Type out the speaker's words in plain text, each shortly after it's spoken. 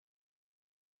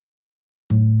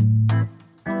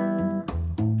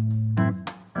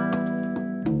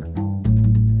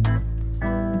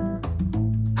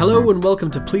Hello and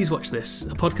welcome to Please Watch This,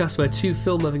 a podcast where two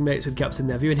film-loving mates with gaps in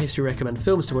their viewing history recommend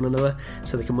films to one another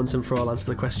so they can once and for all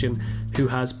answer the question, who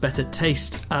has better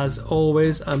taste? As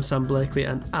always, I'm Sam Blakely,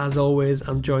 and as always,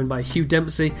 I'm joined by Hugh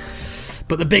Dempsey.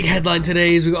 But the big headline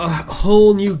today is we've got a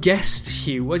whole new guest,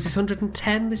 Hugh. What is this,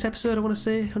 110 this episode, I want to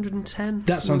say? 110?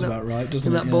 That sounds about right,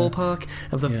 doesn't it? In that ballpark.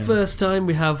 And for the first time,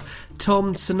 we have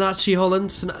Tom Snatchy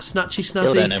Holland. Snatchy Snazzy.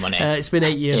 Still don't know my name. It's been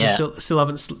 8 years. Yeah. I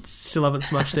still haven't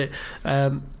smashed it.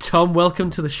 Tom, welcome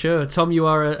to the show. Tom, you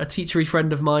are a teachery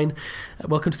friend of mine.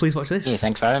 Welcome to Please Watch This. Yeah,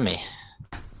 thanks for having me.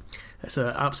 It's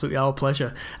absolutely our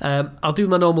pleasure. I'll do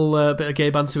my normal bit of gay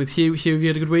banter with Hugh. Hugh, have you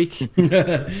had a good week?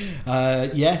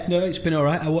 Yeah, no, it's been all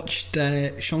right. I watched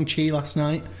Shang-Chi last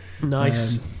night.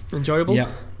 Nice. Enjoyable?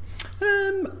 Yeah.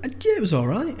 Yeah, it was all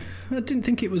right. I didn't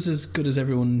think it was as good as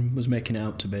everyone was making it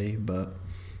out to be, but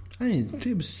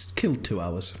it was killed 2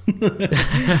 hours,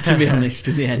 to be honest,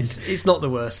 in the end. It's not the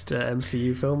worst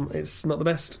MCU film. It's not the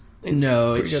best.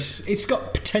 It's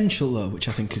got potential though, which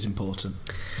I think is important.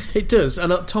 It does.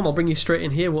 And Tom, I'll bring you straight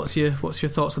in here. What's your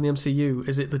thoughts on the MCU?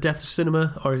 Is it the death of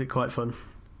cinema, or is it quite fun?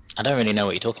 I don't really know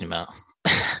what you're talking about.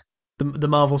 The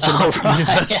Marvel Cinematic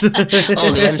Universe. Oh,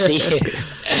 the MCU.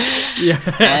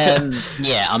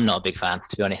 Yeah, I'm not a big fan,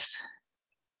 to be honest.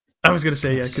 I was going to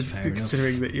say, That's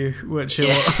considering that you weren't sure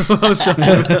what I was talking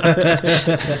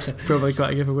about. Probably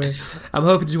quite a giveaway. I'm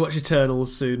hoping to watch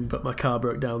Eternals soon, but my car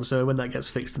broke down, so when that gets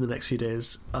fixed in the next few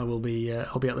days, I'll be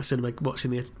at the cinema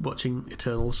watching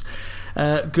Eternals.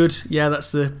 Good, yeah,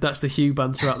 that's the Hugh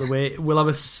banter out the way. We'll have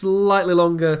a slightly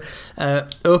longer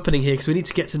opening here because we need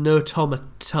to get to know Tom a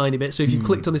tiny bit. So if you've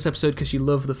clicked on this episode because you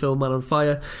love the film Man on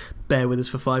Fire, bear with us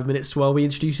for 5 minutes while we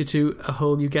introduce you to a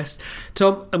whole new guest.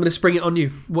 Tom, I'm going to spring it on you.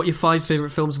 What are your 5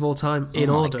 favourite films of all time in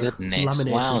order? Goodness.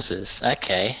 Laminated. Wowzers.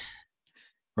 Okay.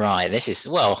 Right, this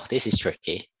is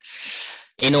tricky.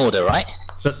 In order, right?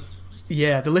 But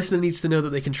yeah, the listener needs to know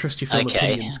that they can trust your film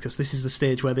opinions, because this is the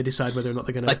stage where they decide whether or not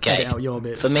they're going to edit out your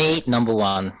bits. For me, number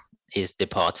 1 is The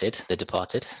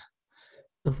Departed.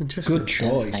 Oh, interesting. Good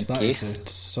choice. Thank you. Is a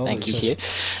solid Thank you,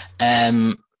 choice.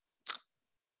 Hugh.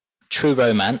 True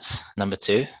Romance, number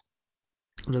 2.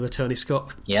 Another Tony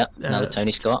Scott. Yeah, another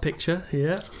Tony Scott picture.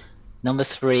 Yeah. Number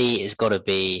 3 has got to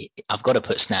be. I've got to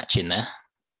put Snatch in there.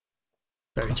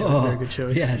 Very good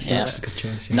choice. Yes, that's a good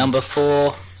choice. Yeah. Number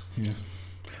 4. Yeah.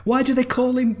 Why do they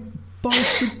call him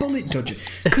Boris the Bullet Dodger?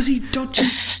 Because he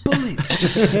dodges bullets.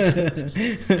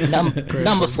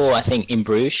 Number 4, I think, In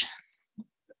Bruges.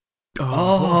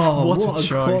 What a choice.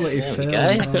 quality There film. we go.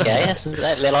 Okay,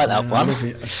 they like that one.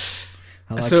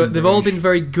 So they've all been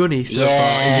very gunny so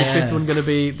far. Is your 5th one going to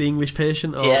be The English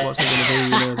Patient, or what's it going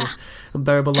to be? The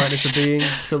Unbearable Lightness of Being,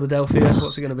 Philadelphia.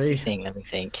 What's it going to be? Let me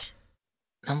think.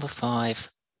 Number 5.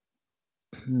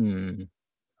 It'd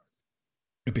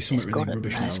be something really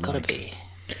rubbish now. It's got to be.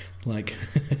 Like,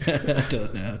 I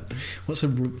don't know. What's a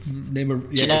name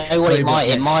of? Do you know what it might?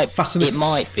 It might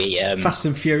be Fast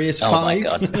and Furious 5. My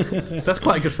God. That's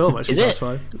quite a good film, actually. Is it?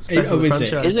 Fast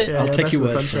 5. Is it? Yeah, I'll take best your of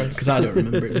the word for it franchise. because I don't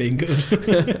remember it being good.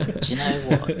 Do you know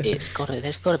what? There's got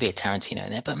to be a Tarantino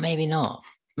in there, but maybe not.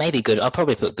 Maybe good. I'll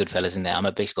probably put Goodfellas in there. I'm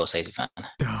a big Scorsese fan.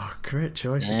 Oh, great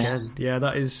choice again. Yeah,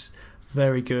 that is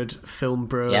very good film,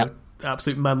 bro. Yep.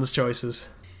 Absolute man's choices.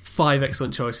 5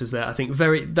 excellent choices there. I think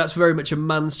that's very much a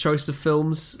man's choice of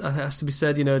films. It has to be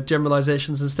said.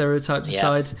 Generalizations and stereotypes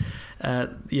aside,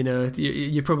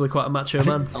 you're probably quite a macho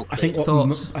man. I think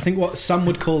what Sam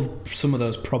would call some of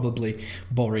those probably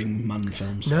boring man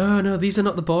films. No, these are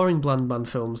not the boring bland man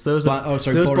films. Those are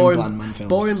boring bland man films.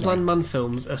 Boring bland man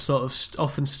films are sort of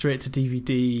often straight to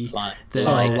DVD.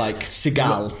 Like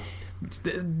Seagal.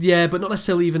 Yeah, but not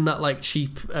necessarily even that like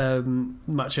cheap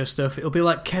macho stuff. It'll be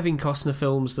like Kevin Costner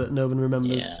films that no one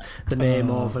remembers the name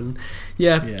of, and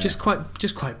just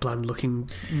quite bland looking,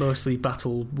 mostly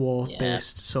battle war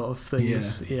based sort of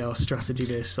things, or strategy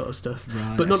based sort of stuff.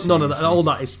 Right, but none of that. All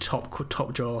that is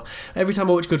top drawer. Every time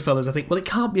I watch Goodfellas, I think, well, it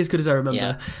can't be as good as I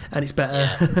remember, and it's better.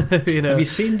 Have you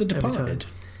seen The Departed?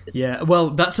 Yeah,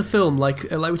 well, that's a film like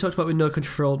we talked about with No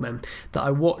Country for Old Men that I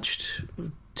watched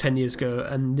 10 years ago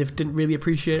and didn't really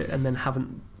appreciate and then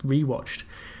haven't rewatched.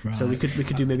 Right. So we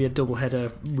could do maybe a double header.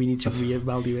 We need to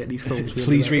reevaluate these films.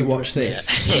 Please rewatch this.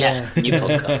 New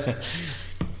podcast.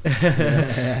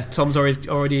 Tom's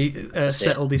already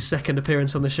settled his second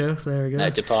appearance on the show. There we go. No,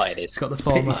 Departed. It's got the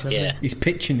format. He's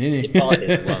pitching, isn't he? Departed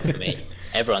is the one for me.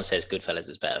 Everyone says Goodfellas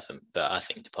is better, but I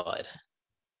think Departed.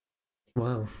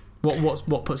 Wow.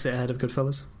 What puts it ahead of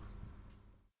Goodfellas?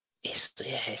 It's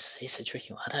a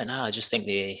tricky one. I don't know. I just think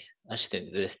the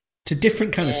it's a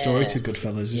different kind of story to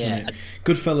Goodfellas, isn't it?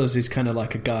 Goodfellas is kind of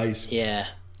like a guy's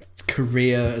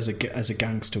career as a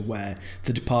gangster, where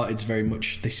The Departed's very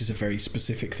much, this is a very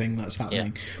specific thing that's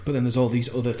happening, but then there's all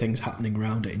these other things happening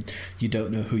around it, and you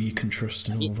don't know who you can trust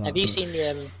and all that. Have you seen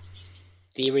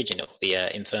the original,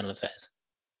 the Infernal Affairs?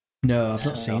 No, I've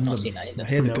not seen them. Not seen that either. I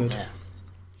hear they're good.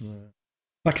 Yeah.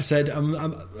 Like I said,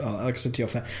 like I said to your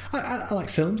fair, I like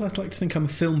films. I like to think I'm a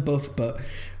film buff, but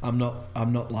I'm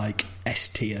not like S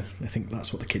tier. I think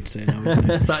that's what the kids say now, isn't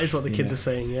it? That is what the kids are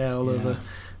saying, all over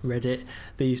Reddit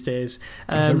these days.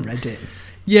 The Reddit.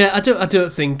 Yeah, I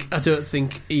don't think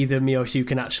either me or Hugh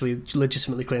can actually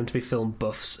legitimately claim to be film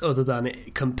buffs, other than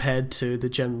it compared to the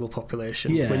general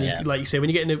population. Yeah. When you, like you say, when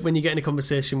you get in a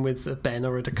conversation with a Ben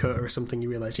or a Dakota or something, you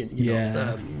realise you're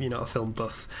not a film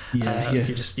buff. Yeah,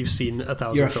 you've seen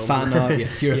 1,000 You're a films. fan, aren't you?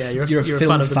 You're a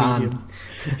film fan.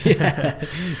 Yeah.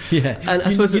 And I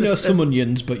suppose you know some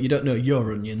onions, but you don't know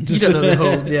your onions. You don't know the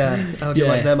whole. How do you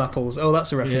like them apples? Oh,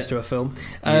 that's a reference to a film.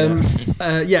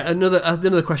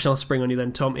 Another question I'll spring on you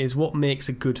then, Tom, is what makes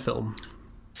a good film?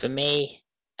 For me,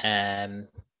 I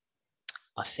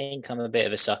think I'm a bit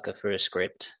of a sucker for a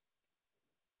script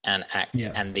and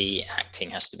and the acting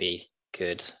has to be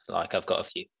good. Like, I've got a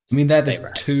few. I mean, they're the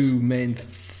two main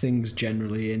things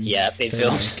generally in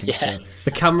films. So.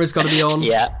 The camera's got to be on.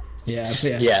 Yeah.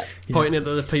 Pointing at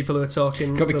the people who are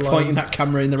talking. Got to be pointing that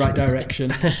camera in the right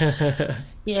direction.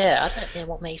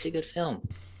 What makes a good film?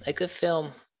 A good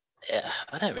film,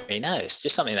 I don't really know. It's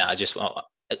just something that I just want.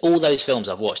 All those films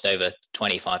I've watched over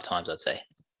 25 times, I'd say.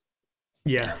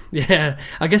 Yeah.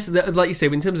 I guess, like you say,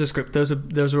 in terms of script, those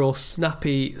are all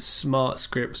snappy, smart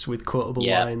scripts with quotable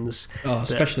lines. Oh,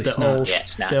 especially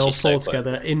Snatch. They all fall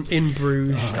together. In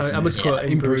Bruges, I must quote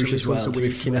In Bruges as well. Once a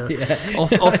week,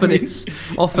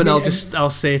 Often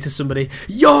I'll say to somebody,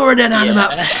 "You're an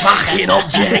inanimate fucking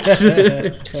object."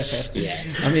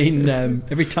 I mean,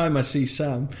 every time I see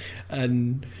Sam,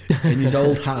 and in his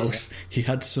old house, he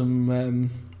had some.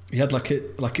 He had I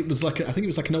think it was like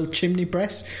an old chimney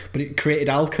press, but it created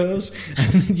alcoves,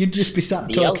 and you'd just be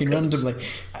sat talking randomly,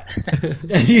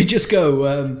 and you just go,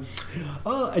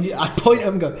 I point at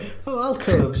him and go, "Oh,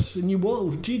 alcoves in your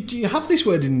wall. Do you have this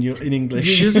word in English?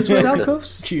 Do you use this word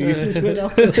alcoves? Do you use this word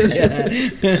alcoves?"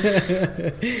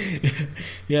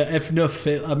 Yeah. If enough,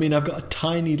 I mean, I've got a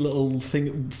tiny little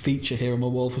feature here on my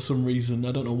wall for some reason.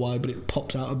 I don't know why, but it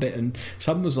popped out a bit, and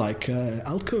Sam was like,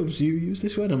 "Alcoves, you use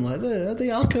this word?" I'm like, "Are they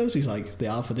alcoves?" He's like, "They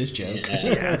are for this joke."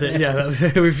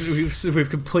 We've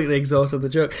completely exhausted the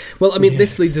joke. Well, I mean,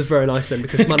 this leads us very nice then,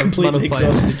 because Man on Fire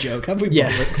exhausted the joke, have we?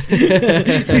 Bollocks?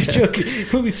 This joke,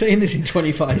 we'll be saying this in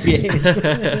 25 years.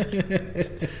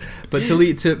 But to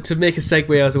make a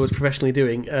segue, as I was professionally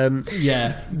doing,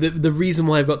 the reason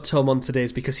why I've got Tom on today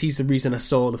is because he's the reason I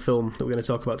saw the film that we're going to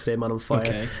talk about today, Man on Fire.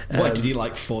 Okay. Why did he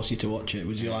force you to watch it?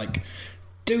 Was he like,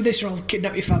 "Do this or I'll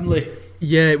kidnap your family"?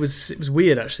 Yeah, it was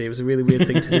weird actually. It was a really weird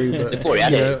thing to do. But, before he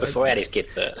had his kid,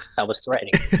 but I was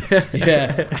threatening.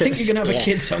 Yeah, I think you're gonna have a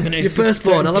kid, so I'm gonna. Your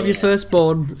firstborn. I'll have your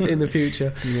firstborn in the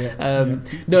future.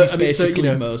 No, he's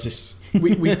basically Moses.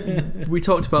 we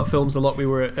talked about films a lot. We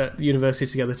were at university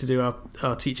together to do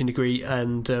our teaching degree,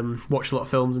 and watched a lot of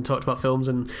films and talked about films.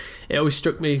 And it always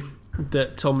struck me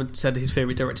that Tom had said his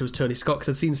favourite director was Tony Scott, because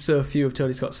I'd seen so few of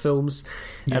Tony Scott's films,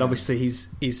 and obviously he's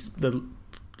the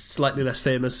slightly less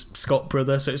famous Scott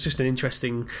brother, so it's just an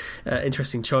interesting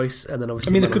choice. And then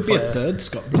obviously, I mean, there could be a third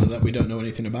Scott brother that we don't know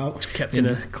anything about, kept in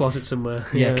a closet somewhere.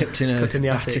 Kept in the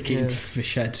attic in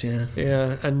fish heads.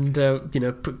 And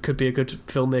could be a good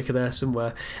filmmaker there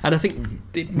somewhere. And I think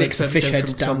it makes the fish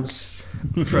heads dance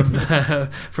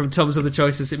from Tom's other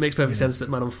choices. It makes perfect sense that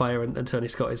Man on Fire and Tony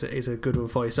Scott is a good one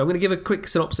for you. So I'm going to give a quick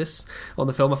synopsis on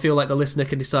the film. I feel like the listener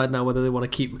can decide now whether they want to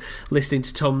keep listening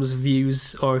to Tom's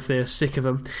views or if they're sick of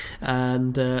them.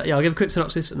 And I'll give a quick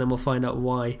synopsis, and then we'll find out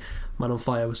why Man on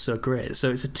Fire was so great. So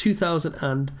it's a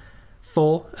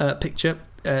 2004 picture.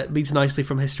 Leads nicely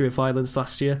from History of Violence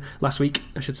last week,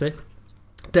 I should say.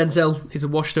 Denzel is a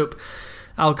washed-up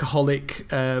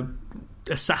alcoholic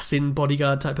assassin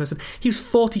bodyguard type person. He's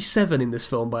 47 in this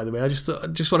film, by the way. I just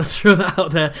want to throw that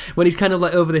out there. When he's kind of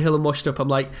like over the hill and washed up, I'm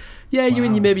like, you're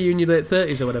in your late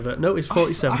 30s or whatever. No, he's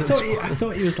 47. I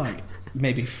thought he was like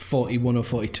maybe 41 or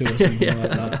 42 or something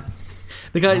like that.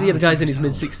 The guy's in his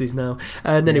mid-60s now.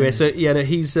 And anyway, so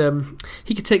he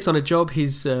takes on a job.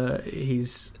 He's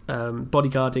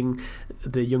bodyguarding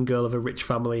the young girl of a rich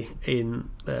family in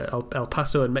El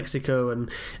Paso in Mexico,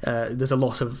 and there's a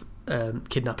lot of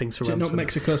kidnappings for ransom. Is it not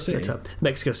Mexico City?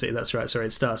 Mexico City, that's right. Sorry,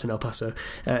 it starts in El Paso,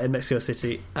 in Mexico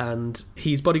City, and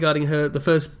he's bodyguarding her. The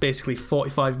first basically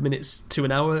 45 minutes to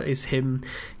an hour is him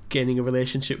gaining a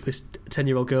relationship with this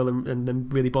 10-year-old girl and then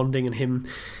really bonding, and him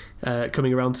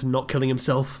coming around to not killing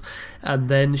himself. And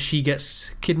then she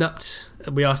gets kidnapped.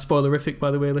 We are spoilerific,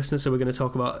 by the way, listeners, so we're going to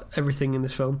talk about everything in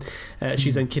this film.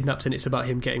 She's then kidnapped, and it's about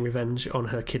him getting revenge on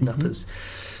her kidnappers.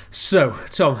 So,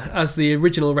 Tom, as the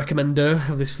original recommender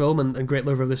of this film and great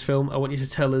lover of this film, I want you to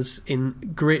tell us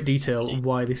in great detail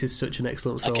why this is such an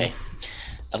excellent film. Okay,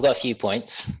 I've got a few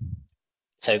points.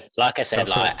 So, like I said,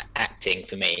 like acting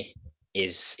for me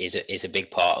is a big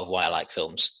part of why I like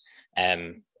films.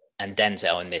 And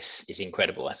Denzel in this is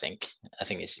incredible. I think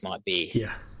this might be,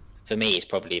 for me, it's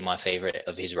probably my favorite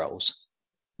of his roles.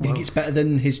 I think it's better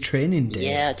than his Training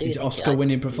Day. Yeah, I do. His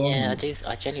Oscar-winning performance. Yeah, I do.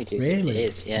 I genuinely do. Really?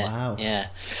 It is. Yeah. Wow. Yeah.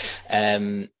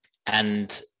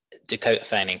 And Dakota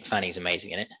Fanning's amazing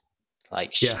in it.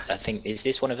 Like, I think, is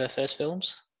this one of her first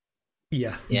films?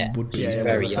 Yeah. Yeah. Would be. Yeah,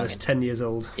 very young. First 10 years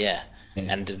old. Yeah.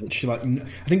 Yeah. And she I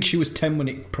think she was 10 when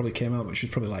it probably came out, but she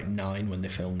was probably like 9 when they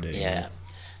filmed it. Yeah.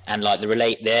 And like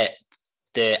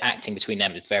the acting between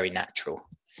them is very natural,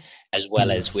 as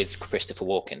well as with Christopher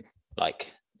Walken.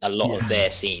 Like a lot of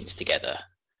their scenes together,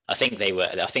 I think there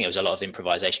was a lot of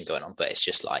improvisation going on, but it's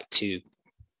just like too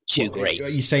great. Are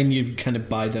you saying you kind of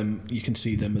buy them? You can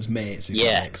see them as mates. If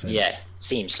that makes sense. Yeah.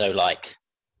 Seems so like,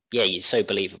 you're so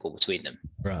believable between them.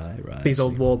 Right. These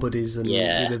old war buddies, and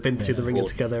they've been through the ringer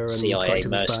together, and CIA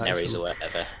mercenaries or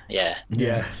whatever. Yeah.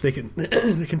 They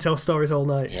can tell stories all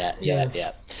night. Yeah.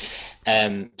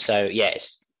 So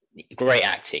it's great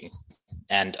acting,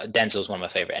 and Denzel's one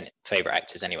of my favorite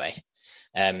actors anyway.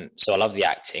 So I love the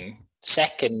acting.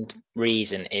 Second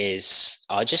reason is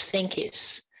I just think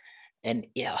I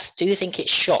do think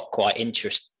it's shot quite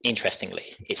interestingly.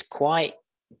 It's quite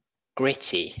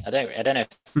gritty. I don't know if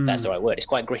that's the right word. It's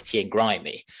quite gritty and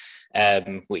grimy,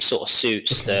 which sort of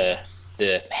suits the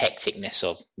hecticness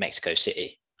of Mexico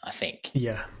City, I think.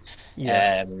 Yeah.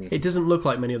 It doesn't look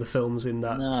like many other films in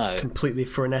that completely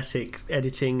frenetic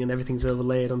editing, and everything's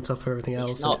overlaid on top of everything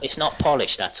else. It's not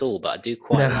polished at all, but I do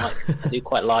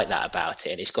quite like that about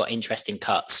it. And it's got interesting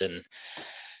cuts, and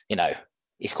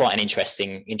it's quite an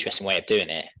interesting way of doing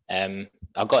it.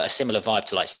 I've got a similar vibe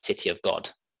to like City of God.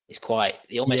 It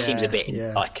almost seems a bit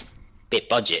like bit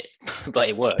budget, but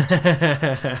it works.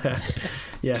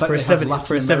 For like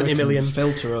for a 70 million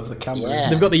filter of the camera. Yeah.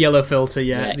 They've got the yellow filter,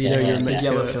 you're in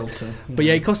Mexico. Yellow filter. But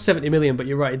it costs 70 million. But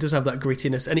you're right, it does have that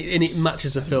grittiness, and it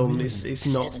matches the film. It's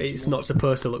not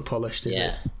supposed to look polished, is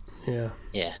it? Yeah.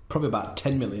 Probably about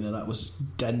 10 million of that was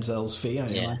Denzel's fee, I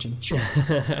imagine.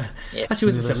 Actually,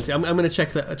 was it 70? I'm going to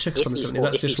check that. Check up on the 70.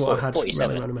 That's just what I had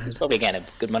rattling around in my head. It's probably getting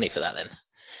good money for that then.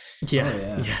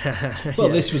 Well,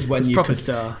 this was when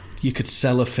star. You could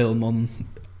sell a film on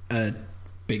a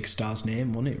big star's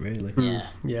name, wasn't it, really?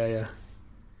 Yeah.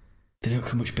 They don't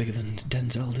come much bigger than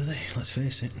Denzel, do they? Let's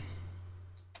face it.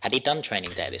 Had he done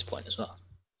Training Day at this point as well?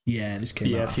 Yeah, this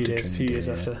came out a few years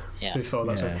after. Before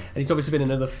that. And he's obviously been in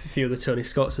another few of the Tony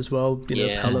Scotts as well.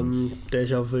 Pelham,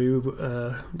 Deja Vu.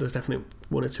 There's definitely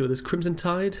one or two others. Crimson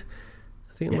Tide.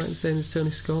 I think I'm right in saying it's Tony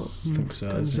Scott. I think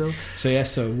so.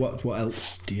 So what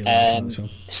else do you like about this film?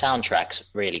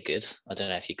 Soundtrack's really good. I don't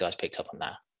know if you guys picked up on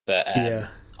that, but I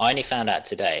only found out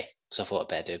today because I thought I'd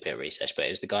better do a bit of research. But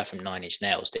it was the guy from Nine Inch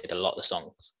Nails did a lot of the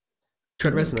songs.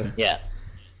 Trent Reznor. Yeah.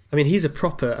 I mean, he's a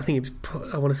proper, I think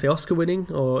I want to say Oscar winning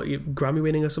or Grammy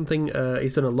winning or something.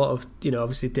 He's done a lot of,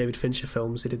 obviously David Fincher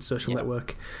films. He did Social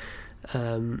Network,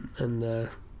 and a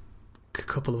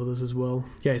couple of others as well.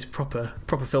 Yeah, he's proper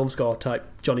film score type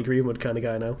Johnny Greenwood kind of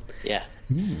guy now. Yeah.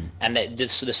 And the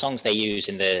songs they use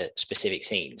in the specific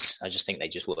scenes, I just think they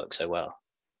just work so well.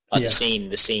 Like the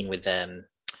scene with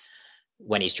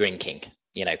when he's drinking,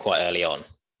 quite early on,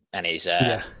 and he's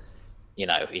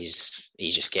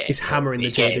he's just getting... He's hammering the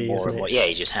JD, isn't he? Yeah,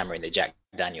 he's just hammering the Jack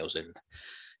Daniels, and,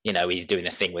 he's doing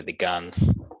the thing with the gun,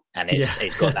 and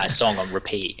it's got that song on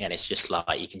repeat, and it's just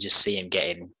like, you can just see him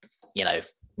getting,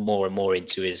 more and more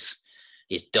into his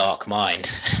dark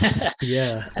mind.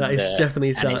 That is definitely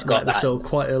his dark night of the soul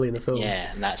quite early in the film.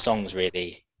 Yeah, and that song's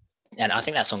really... And I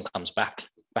think that song comes back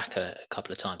a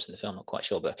couple of times in the film, not quite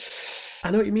sure, but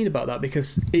I know what you mean about that,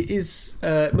 because it is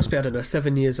it must be, I don't know,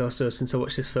 7 years or so since I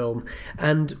watched this film,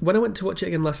 and when I went to watch it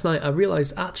again last night, I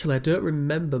realised actually I don't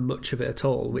remember much of it at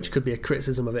all, which could be a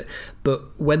criticism of it.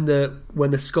 But when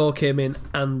the score came in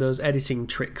and those editing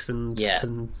tricks and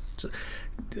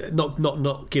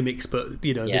not gimmicks, but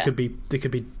they could be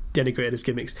denigrated as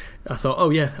gimmicks, I thought,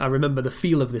 oh yeah, I remember the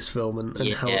feel of this film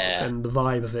and how and the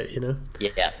vibe of it,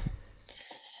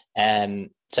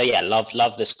 So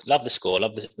love the score,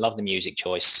 love the music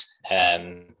choice.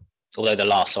 Although the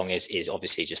last song is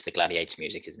obviously just the Gladiator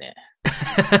music, isn't it?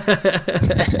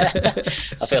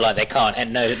 I feel like they can't,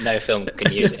 and no film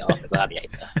can use it after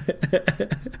Gladiator.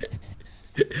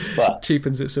 But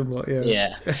cheapens it somewhat, yeah.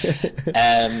 Yeah.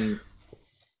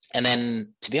 And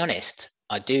then, to be honest,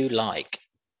 I do like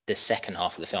the second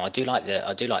half of the film. I do like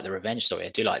the revenge story. I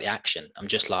do like the action. I'm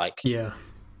just like, yeah,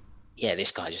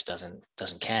 this guy just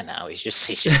doesn't care now. He's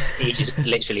just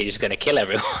literally just going to kill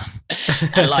everyone.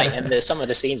 and some of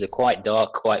the scenes are quite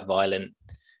dark, quite violent.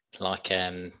 Like,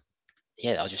 I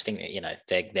just think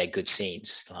that they're good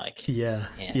scenes. Like, yeah,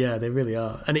 they really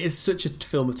are. And it is such a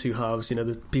film of two halves.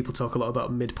 People talk a lot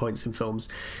about midpoints in films,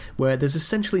 where there's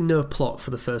essentially no plot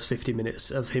for the first 50 minutes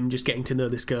of him just getting to know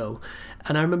this girl.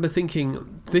 And I remember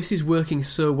thinking, this is working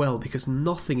so well because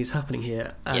nothing is happening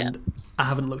here, and I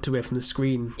haven't looked away from the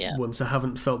screen once. I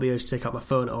haven't felt the urge to take out my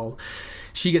phone at all.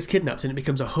 She gets kidnapped and it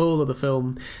becomes a whole other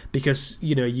film because,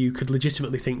 you could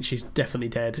legitimately think she's definitely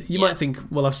dead. You might think,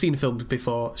 well, I've seen films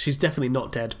before, she's definitely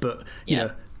not dead, but,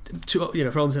 for all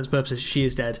intents and purposes, she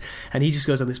is dead. And he just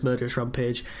goes on this murderous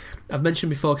rampage. I've mentioned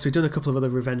before, because we've done a couple of other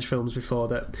revenge films before,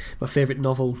 that my favourite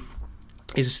novel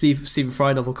is a Stephen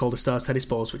Fry novel called A Star's Tennis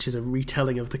Balls, which is a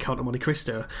retelling of The Count of Monte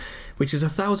Cristo, which is a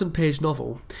 1,000-page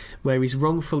novel where he's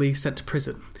wrongfully sent to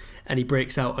prison and he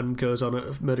breaks out and goes on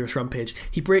a murderous rampage.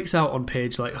 He breaks out on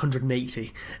page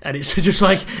 180, and it's just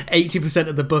 80%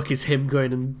 of the book is him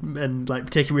going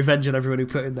and taking revenge on everyone who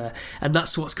put him there. And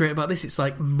that's what's great about this. It's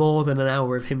more than an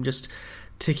hour of him just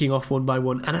ticking off one by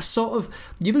one, and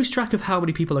you lose track of how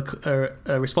many people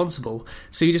are responsible,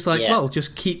 so you're just well,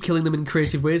 just keep killing them in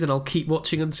creative ways and I'll keep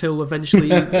watching until eventually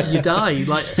you die.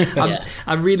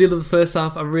 I really love the first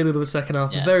half, I really love the second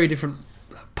half. Very different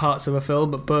parts of a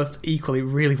film, but both equally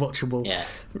really watchable,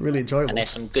 really enjoyable. And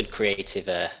there's some good creative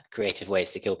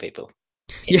ways to kill people.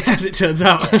 Yeah, as it turns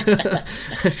out.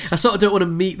 I sort of don't want to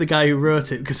meet the guy who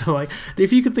wrote it, because I'm like,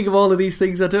 if you can think of all of these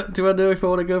things, do I know if I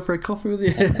want to go for a coffee with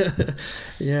you?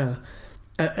 Yeah.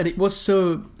 And it was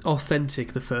so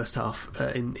authentic, the first half,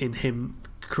 in him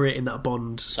creating that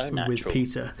bond with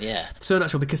Peter. Yeah. So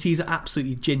natural, because he's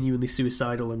absolutely genuinely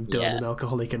suicidal and done and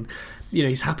alcoholic, and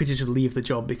he's happy to just leave the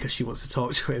job because she wants to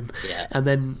talk to him. Yeah. And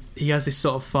then he has this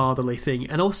sort of fatherly thing,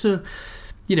 and also,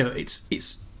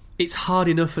 it's hard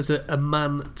enough as a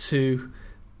man to...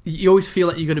 You always feel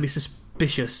like you're going to be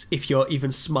suspicious if you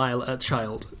even smile at a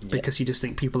child, because you just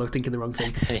think people are thinking the wrong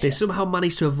thing. They somehow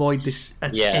manage to avoid this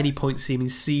at any point seeming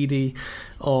seedy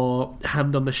or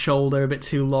hand on the shoulder a bit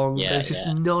too long. There's just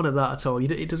none of that at all.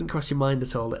 It doesn't cross your mind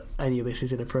at all that any of this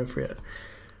is inappropriate.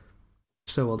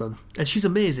 So well done. And she's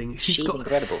amazing. She's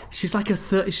incredible. She's like a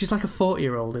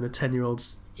 40-year-old in a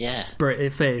 10-year-old's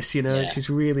face. She's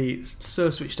really so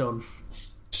switched on.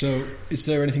 So, is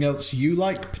there anything else you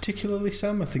like particularly,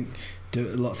 Sam? I think do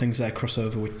a lot of things there cross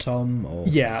over with Tom, or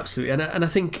absolutely, and I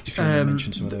think do you want to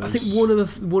mention some of those? I think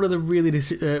one of the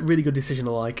really good decision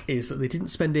I like is that they didn't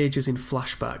spend ages in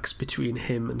flashbacks between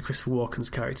him and Christopher Walken's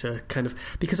character, kind of,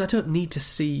 because I don't need to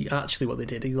see actually what they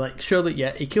did. Show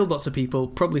that he killed lots of people,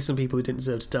 probably some people who didn't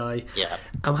deserve to die. Yeah,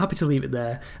 I'm happy to leave it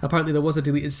there. Apparently there was a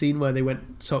deleted scene where they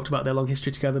talked about their long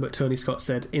history together, but Tony Scott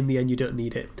said, in the end, you don't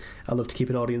need it. I love to keep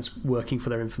an audience working for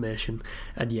their information,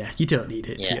 and you don't need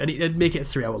it. And it'd make it a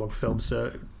 3-hour-long film,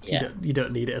 so you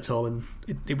don't need it at all, and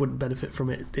it wouldn't benefit from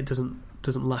it. It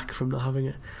doesn't lack from not having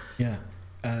it. Yeah.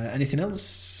 Anything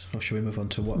else, or should we move on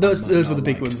to what those were the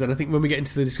big ones? And I think when we get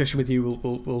into the discussion with you,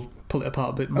 we'll pull it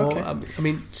apart a bit more. Okay. I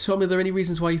mean, Tom, are there any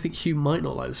reasons why you think Hugh might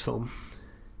not like this film?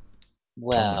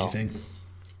 Well, what do you think?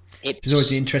 It's always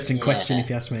the interesting question, if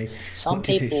you ask me. Some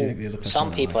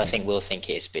people I think will think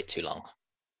it's a bit too long.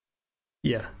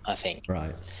 Yeah, I think.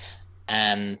 Right.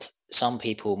 And some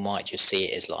people might just see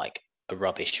it as like a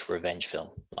rubbish revenge film,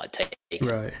 like Taken,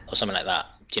 or something like that.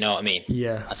 Do you know what I mean?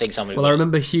 Yeah. I think somebody. Well, I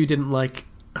remember Hugh didn't like.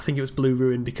 I think it was Blue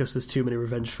Ruin because there's too many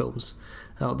revenge films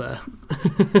out there.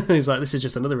 He's like, this is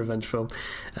just another revenge film.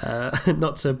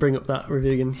 Not to bring up that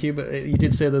review again, Hugh, but you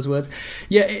did say those words.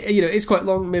 Yeah, it's quite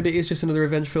long. Maybe it's just another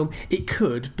revenge film. It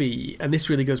could be, and this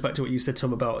really goes back to what you said,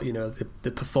 Tom, about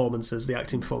the performances, the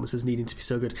acting performances needing to be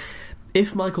so good.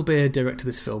 If Michael Bay had directed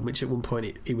this film, which at one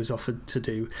point he was offered to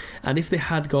do, and if they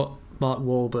had got Mark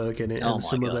Wahlberg in it and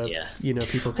some other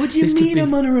people. What do you mean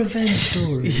I'm on a revenge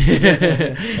story?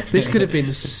 This could have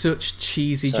been such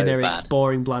cheesy, generic,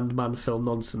 boring, bland man film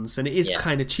nonsense, and it is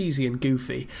kind of cheesy and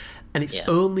goofy. And it's Yeah.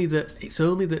 only that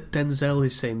Denzel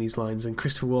is saying these lines and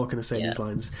Christopher Walken is saying these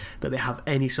lines that they have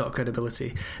any sort of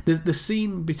credibility. The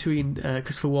scene between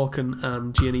Christopher Walken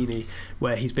and Giannini,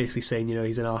 where he's basically saying, you know,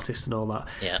 he's an artist and all that.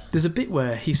 Yeah. There's a bit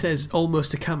where he says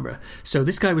almost to camera, so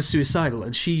this guy was suicidal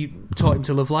and she taught him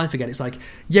to love life again. It's like,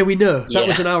 yeah, we know that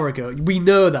was an hour ago. We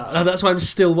know that, and that's why I'm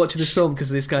still watching this film,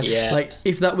 because of this guy. Yeah. Like,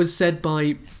 if that was said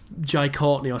by Jai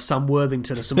Courtney or Sam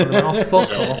Worthington or someone, oh fuck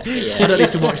off! I don't need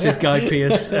to watch this Guy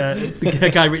Pearce,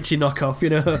 Guy Ritchie knockoff.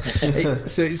 You know,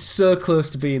 so it's so close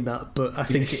to being that, but I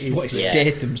think it is. What if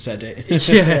Statham said it?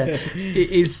 Yeah,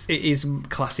 it is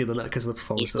classier than that because of the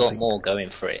performance. He's got more going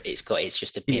for it. It's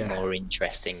just a bit more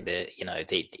interesting.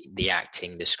 The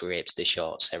acting, the scripts, the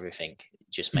shots, everything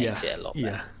just makes it a lot better.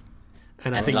 Yeah.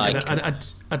 And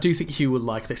I do think Hugh would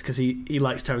like this because he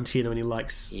likes Tarantino and he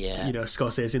likes you know,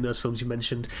 Scorsese in those films you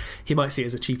mentioned. He might see it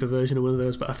as a cheaper version of one of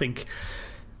those, but I think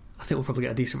we'll probably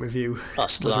get a decent review.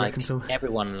 Plus,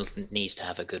 everyone needs to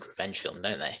have a good revenge film,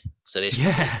 don't they? So this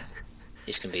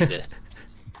can be the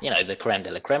the creme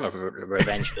de la creme of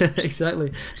revenge films.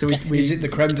 Exactly. So is it the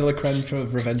creme de la creme for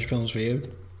revenge films for you?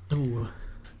 Ooh.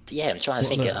 Yeah, I'm trying to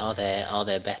think. Are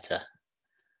there better?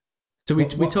 So we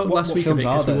talked last week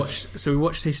because we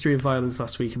watched History of Violence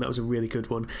last week, and that was a really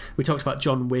good one. We talked about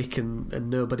John Wick and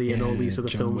Nobody and all these other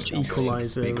films,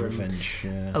 Equalizer, big revenge,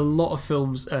 a lot of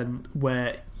films, and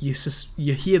where you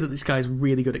hear that this guy's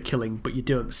really good at killing, but you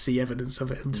don't see evidence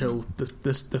of it until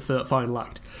the final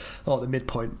act or the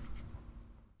midpoint.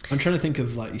 I'm trying to think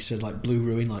of, like you said, like Blue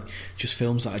Ruin, like just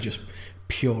films that are just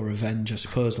pure revenge. I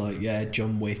suppose, like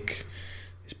John Wick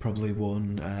is probably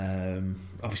one.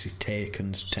 Obviously,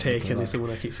 Taken is the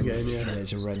one I keep forgetting. Yeah,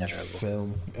 it's a revenge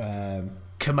film.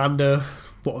 Commando,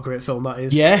 what a great film that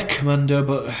is. Yeah, Commando,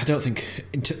 but I don't think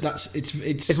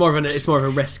it's more of a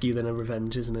rescue than a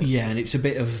revenge, isn't it? Yeah, and it's a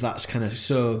bit of that's kind of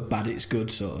so bad it's good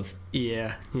sort of.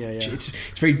 Yeah. It's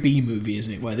very B movie,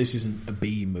 isn't it? Where this isn't a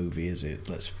B movie, is it?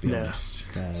 Let's be honest.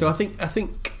 So I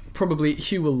think probably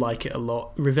Hugh will like it a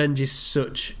lot. Revenge is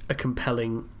such a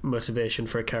compelling motivation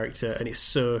for a character, and it's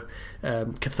so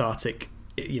cathartic.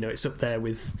 You know, it's up there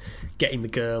with getting the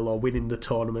girl or winning the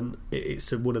tournament.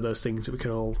 It's one of those things that we can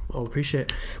all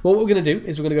appreciate. Well, what we're going to do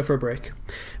is we're going to go for a break.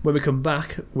 When we come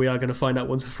back, we are going to find out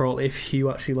once and for all if Hugh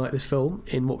actually liked this film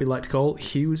in what we like to call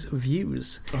Hugh's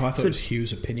Views. Oh, I thought it was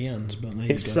Hugh's Opinions, but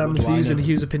it's Sam's Views and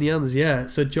Hugh's Opinions, yeah.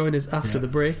 So join us after the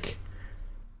break.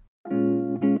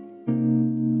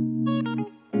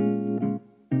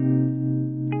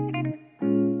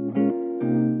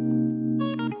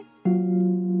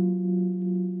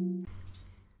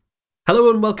 Hello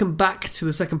and welcome back to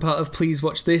the second part of Please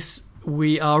Watch This.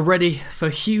 We are ready for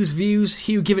Hugh's Views.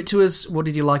 Hugh, give it to us. What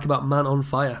did you like about Man on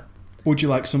Fire? Would you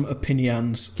like some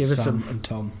opinions, give us Sam some. And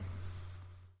Tom?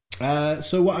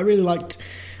 So what I really liked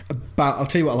about... I'll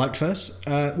tell you what I liked first.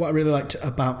 What I really liked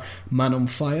about Man on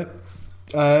Fire.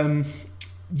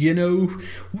 You know,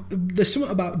 there's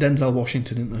something about Denzel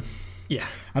Washington, isn't there? Yeah.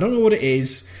 I don't know what it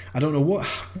is. I don't know what...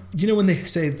 You know when they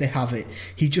say they have it?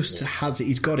 He just has it.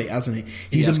 He's got it, hasn't he?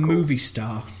 He's a movie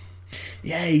star.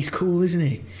 Yeah, he's cool, isn't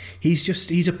he?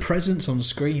 He's a presence on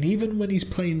screen. Even when he's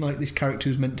playing like this character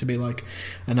who's meant to be like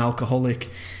an alcoholic,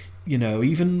 you know,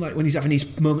 even like when he's having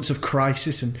these moments of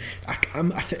crisis, and I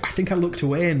think I looked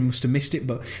away and must have missed it,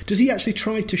 but does he actually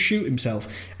try to shoot himself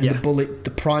and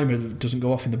the primer doesn't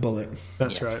go off in the bullet?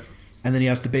 That's right. And then he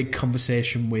has the big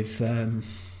conversation with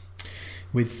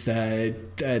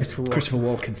Christopher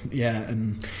Walken,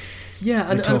 and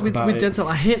with Denzel,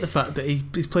 I hate the fact that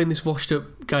he's playing this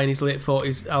washed-up guy in his late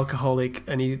 40s, alcoholic,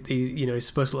 and he he's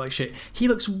supposed to look like shit. He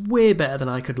looks way better than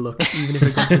I could look, even if I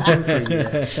got to the gym for a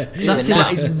year. That's him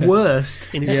at his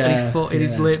worst in his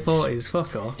late 40s.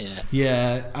 Fuck off.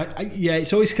 Yeah,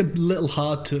 it's always a little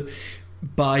hard to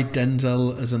buy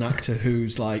Denzel as an actor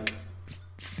who's like,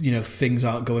 you know, things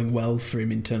aren't going well for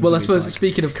him in terms. Well, of I suppose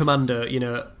speaking of Commando, you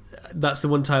know, that's the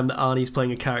one time that Arnie's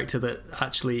playing a character that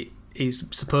actually is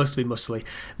supposed to be muscly.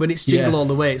 When it's Jingle All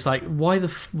the Way, it's like, why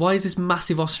is this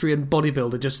massive Austrian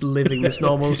bodybuilder just living this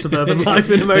normal suburban life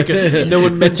in America? No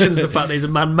one mentions the fact that he's a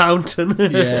man mountain.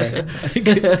 Yeah, I think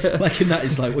like in that,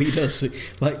 it's like what he does.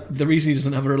 Like the reason he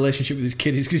doesn't have a relationship with his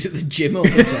kid is because he's at the gym all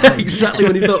the time. Exactly,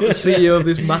 when he's not the CEO of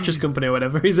this mattress company or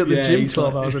whatever, he's at the gym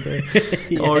 12 hours a day,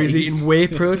 or he's eating whey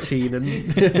protein and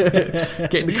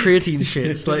getting the creatine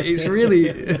shits. Like it's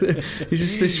really, he's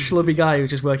just this schlubby guy who's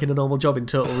just working a normal job in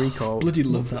Total Recall. Bloody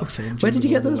love that film. Where did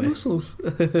you get those muscles?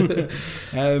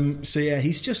 So yeah,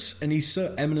 he's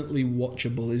so eminently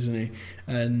watchable, isn't he?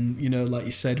 And you know, like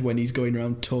you said, when he's going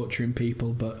around torturing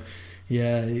people, but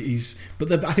yeah,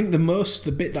 I think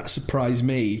the bit that surprised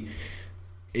me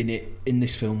in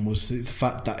this film was the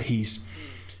fact that he's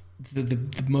the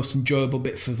most enjoyable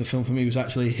bit for the film for me was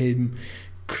actually him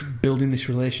building this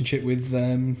relationship with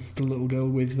the little girl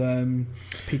with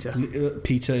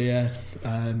Peter, yeah,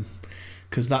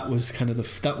 because that was kind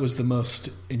of that was the most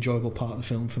enjoyable part of the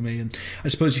film for me. And I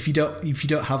suppose if you don't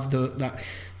have that,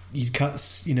 you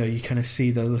can't, you kind of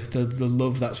see the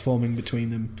love that's forming between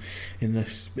them in a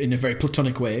very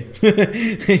platonic way.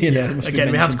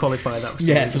 Again, we have to qualify that.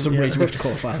 For some reason we have to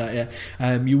qualify that. Yeah,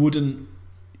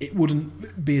 it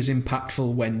wouldn't be as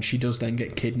impactful when she does then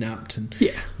get kidnapped and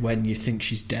when you think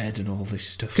she's dead and all this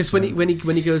stuff. Because when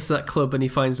he goes to that club and he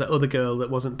finds that other girl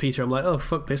that wasn't Peter, I'm like, oh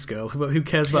fuck this girl. But who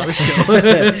cares about this girl? I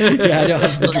don't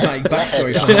have the dramatic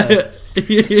backstory for her.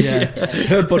 Yeah.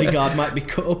 Her bodyguard might be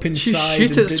cut up inside.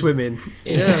 She's shit at swimming.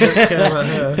 Yeah, I don't care about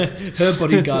her. Her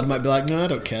bodyguard might be like, no, I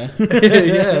don't care.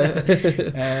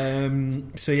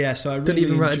 So I really don't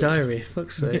even write a diary.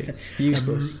 Fuck's sake,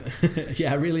 useless.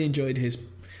 I really enjoyed his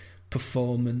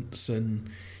performance, and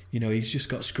he's just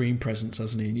got screen presence,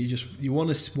 hasn't he? And you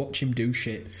want to watch him do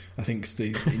shit. I think is the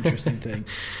interesting thing.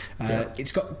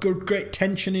 It's got great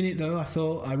tension in it, though.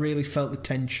 I really felt the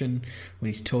tension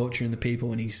when he's torturing the people,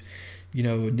 when he's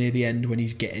near the end when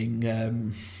he's getting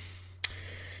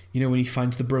when he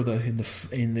finds the brother in the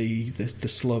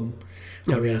slum.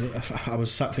 I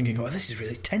was sat thinking, this is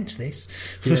really tense,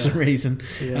 for some reason.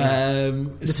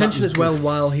 The tension as well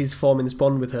while he's forming this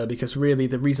bond with her, because really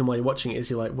the reason why you're watching it is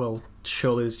you're like, well,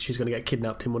 surely she's going to get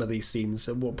kidnapped in one of these scenes.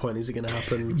 At what point is it going to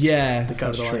happen? Yeah, the guy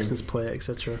with the license plate,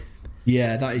 etc.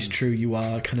 Yeah, that is true. You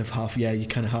are kind of half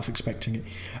expecting it.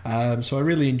 So I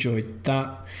really enjoyed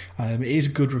that. It is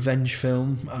a good revenge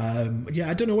film. I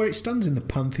don't know where it stands in the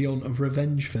pantheon of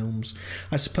revenge films.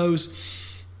 I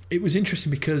suppose it was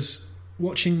interesting because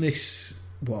watching this,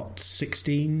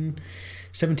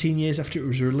 17 years after it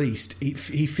was released,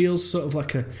 he feels sort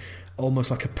of almost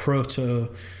like a proto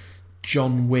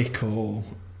John Wick or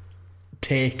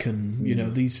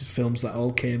Taken. These films that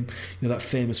all came, that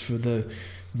famous for the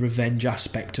revenge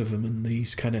aspect of them, and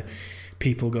these kind of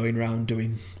people going around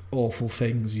doing awful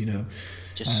things.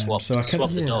 Just swap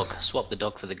the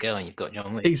dog for the girl, and you've got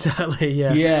John Wick. Exactly.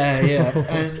 Yeah. Yeah.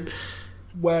 And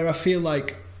where I feel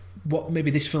like what maybe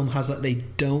this film has that they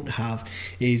don't have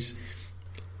is,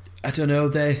 I don't know,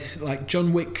 they're like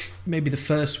John Wick, maybe the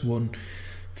first one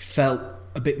felt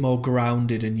a bit more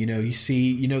grounded, and you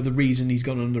see the reason he's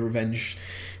gone on the revenge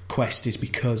quest is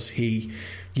because he,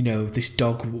 this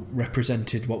dog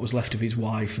represented what was left of his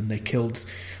wife, and they killed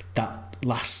that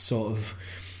last sort of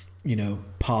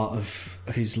part of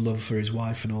his love for his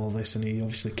wife and all this, and he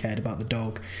obviously cared about the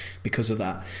dog because of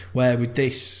that. Where with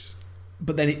this,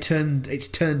 but then it's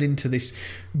turned into this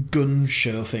gun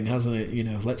show thing, hasn't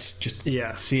it? Let's just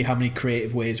see how many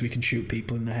creative ways we can shoot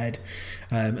people in the head.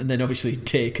 And then obviously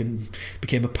Taken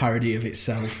became a parody of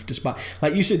itself. Despite,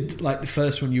 like you said, like the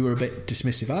first one, you were a bit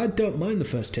dismissive. I don't mind the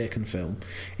first Taken film.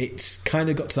 It's kind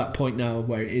of got to that point now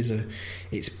where it's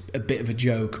a bit of a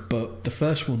joke, but the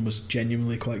first one was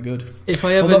genuinely quite good. If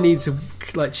I ever need to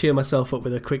cheer myself up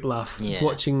with a quick laugh,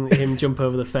 watching him jump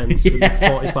over the fence with the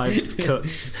 45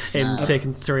 cuts in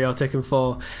Taken 3 or Taken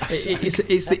 4,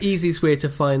 it's the easiest way to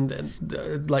find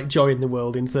joy in the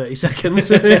world in 30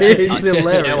 seconds. It's hilarious.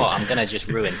 You know what? I'm going to just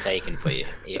ruin Taken for you.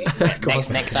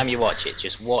 Next time you watch it,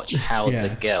 just watch how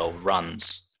the girl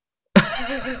runs.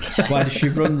 Why does she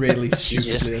run really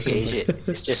stupidly or something?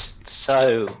 It's just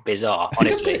so bizarre,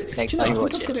 honestly. Next time you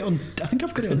watch it. I think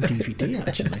I've got it on DVD,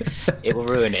 actually. It will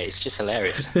ruin it. It's just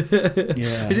hilarious.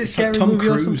 Yeah. Is it Scary Movie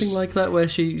or something like that, where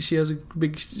she has a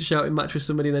big shouting match with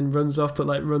somebody and then runs off, but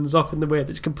runs off in the way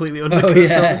that's completely undercuts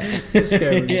them? It's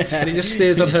Scary Movie. And he just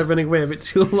stays on her running away a bit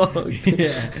too long.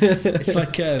 It's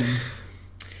like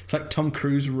Tom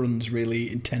Cruise runs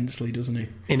really intensely, doesn't he?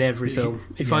 In every film.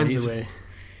 He finds a way.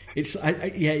 It's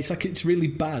like it's really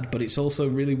bad, but it's also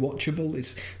really watchable.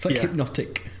 It's like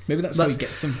hypnotic. Maybe that's how he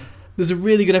gets them. There's a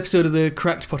really good episode of the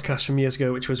Cracked podcast from years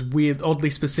ago, which was weird, oddly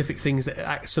specific things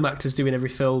that some actors do in every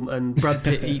film. And Brad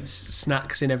Pitt eats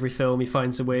snacks in every film. He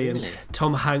finds a way, and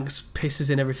Tom Hanks pisses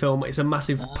in every film. It's a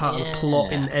massive part of the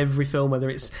plot in every film, whether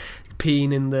it's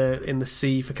peeing in the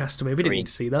sea for Castaway. We didn't need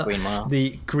to see that. Green Mile.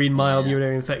 The Green Mile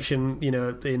urinary infection,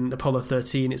 in Apollo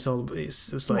 13. It's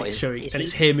like showing, and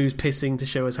it's him who's pissing to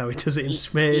show us how he does it in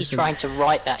space. He's trying to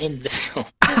write that in the film.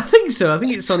 I think so. I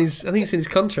think it's in his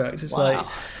contract. It's like,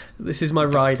 this is my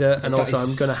rider, and also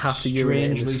I'm going to have to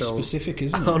urinate in this film. Specific,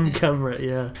 isn't it? On camera,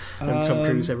 yeah. And Tom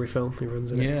Cruise, every film he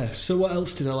runs in it. Yeah. So what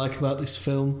else did I like about this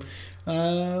film?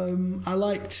 I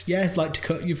liked to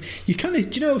cut. You kind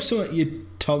of, so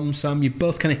Tom, Sam, you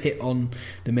both kind of hit on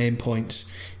the main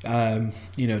points.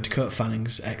 Dakota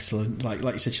Fanning's excellent. Like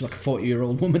you said, she's like a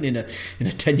 40-year-old woman in a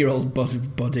 10-year-old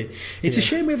body. It's a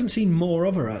shame we haven't seen more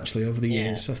of her actually over the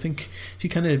years. I think she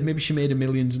made her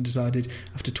millions and decided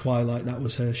after Twilight that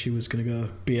was her. She was going to go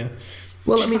be a.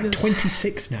 Well, she's like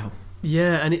 26 now.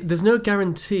 Yeah, and there's no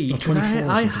guarantee. 24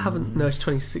 I haven't. No, she's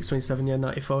 26, 27. Yeah,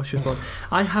 94. She was born.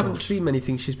 I haven't seen many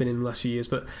things she's been in the last few years,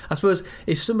 but I suppose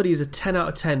if somebody is a 10 out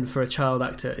of 10 for a child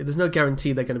actor, there's no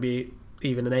guarantee they're going to be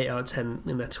even an 8 out of 10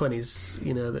 in their 20s.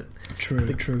 You know that. True.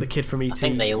 The kid from ET. I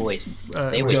think they always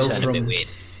turn a bit weird.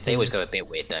 They always go a bit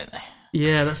weird, don't they?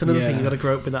 Yeah, that's another thing. You've got to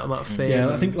grow up with that amount of fame. Yeah,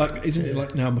 I think isn't it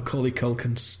like now Macaulay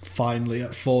Culkin's finally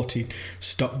at 40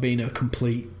 stopped being a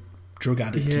complete drug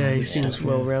addict. Yeah, he seems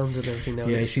well-rounded and everything now.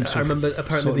 Yeah, he seems. I remember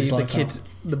apparently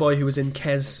the boy who was in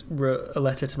Kes wrote a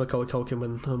letter to Macaulay Culkin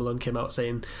when Home Alone came out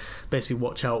saying, basically,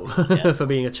 watch out for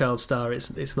being a child star.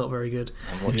 It's not very good.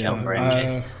 And watch out for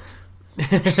MJ.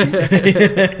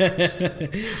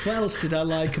 What else did I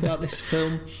like about this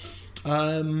film?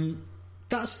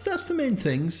 That's the main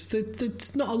things.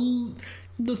 There's not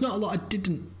a lot I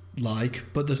didn't like,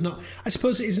 but there's not. I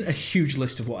suppose it isn't a huge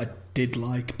list of what I did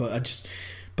like, but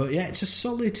yeah, it's a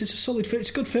solid film. It's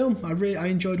a good film. I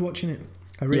enjoyed watching it.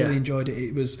 I really enjoyed it.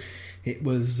 It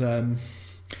was.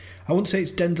 I wouldn't say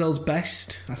it's Denzel's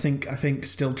best. I think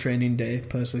still Training Day,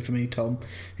 personally for me, Tom,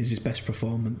 is his best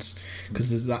performance because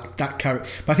there's that character.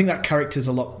 But I think that character's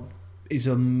is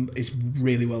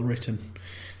really well written.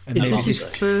 And is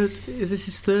this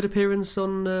his third appearance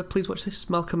on Please Watch This?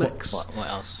 Malcolm X. What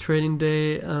else? Training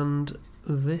Day and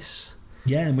this.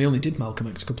 Yeah, and we only did Malcolm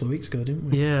X a couple of weeks ago, didn't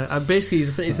we? Yeah, and basically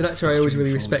he's an actor I always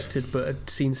really respected, but I'd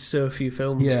seen so few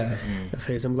films of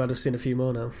his. I'm glad I've seen a few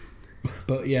more now.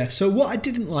 But yeah, so what I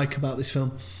didn't like about this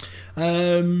film,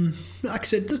 like I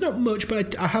said, there's not much,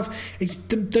 but I have.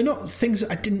 They're not things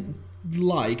that I didn't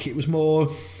like. It was more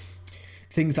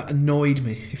things that annoyed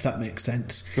me, if that makes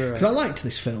sense. Because I liked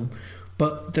this film,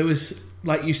 but there was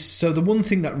So the one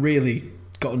thing that really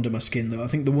got under my skin, though, I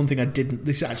think the one thing I didn't.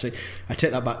 I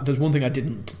take that back. There's one thing I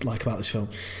didn't like about this film,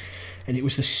 and it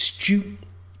was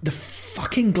the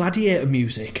fucking Gladiator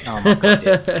music. Oh my god!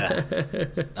 Yeah.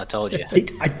 I told you.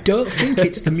 I don't think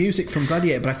it's the music from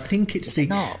Gladiator, but I think it's I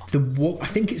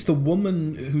think it's the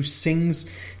woman who sings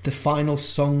the final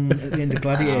song at the end of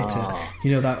Gladiator.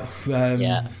 You know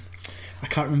that. I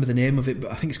can't remember the name of it,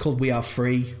 but I think it's called "We Are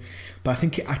Free." But I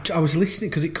think I was listening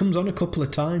because it comes on a couple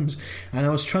of times, and I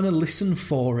was trying to listen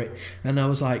for it, and I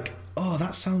was like, "Oh,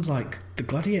 that sounds like the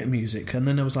Gladiator music," and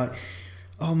then I was like,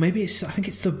 oh, maybe I think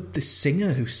it's the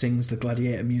singer who sings the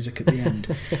Gladiator music at the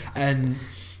end. And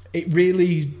it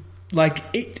really,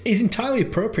 it is entirely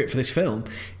appropriate for this film.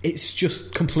 It's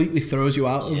just completely throws you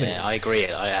out of it. Yeah, I agree.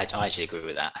 I actually agree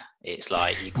with that. It's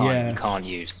like you can't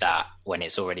use that when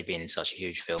it's already been in such a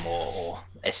huge film or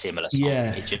a similar song.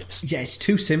 Yeah, it's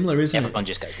too similar, isn't it? Everyone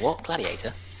just goes, what,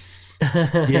 Gladiator?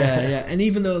 yeah, and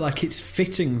even though it's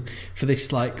fitting for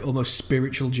this almost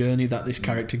spiritual journey that this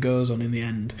character goes on in the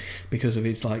end because of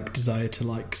his desire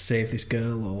to save this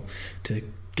girl or to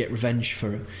get revenge for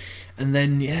her, and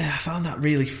then I found that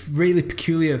really, really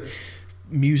peculiar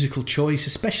musical choice,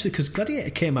 especially because Gladiator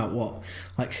came out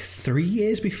 3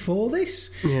 years before this.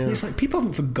 And it's people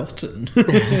haven't forgotten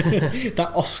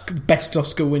that best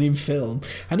Oscar winning film.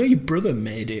 I know your brother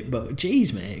made it, but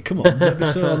geez, mate, come on, don't be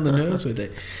so on the nose with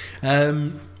it.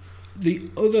 The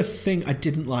other thing I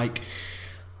didn't like,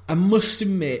 I must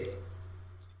admit,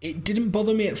 it didn't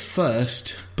bother me at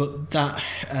first, but that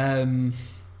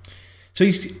so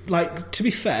he's to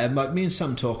be fair, me and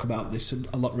Sam talk about this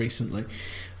a lot recently.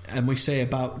 And we say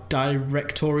about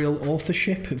directorial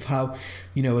authorship, of how,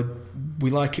 we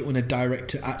like it when a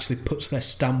director actually puts their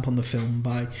stamp on the film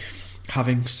by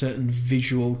having certain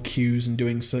visual cues and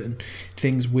doing certain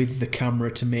things with the camera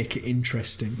to make it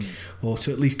interesting, or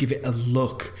to at least give it a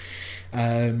look.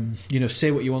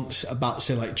 Say what you want about,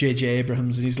 say, J.J.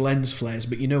 Abrams and his lens flares,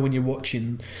 but when you're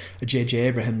watching a J.J.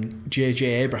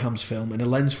 Abrams film and a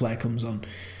lens flare comes on,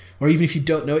 or even if you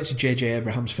don't know it's a J.J.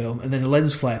 Abrams film, and then a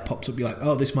lens flare pops up, you're like,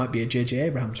 oh, this might be a J.J.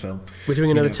 Abrams film. We're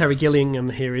doing another Terry Gilliam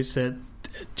here. Is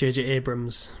J.J.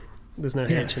 Abrams. There's no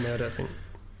H in there, I don't think.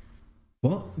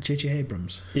 What? J.J.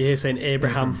 Abrams? Yeah, you're saying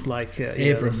Abraham,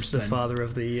 Abrams, the father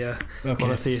of the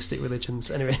monotheistic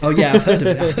religions. Anyway. Oh, yeah, I've heard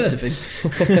of him.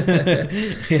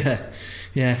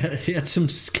 Yeah, he had some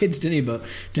kids, didn't he? But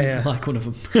didn't like one of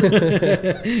them.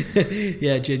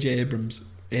 Yeah, J.J. Abrams.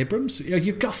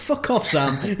 You've got fuck off,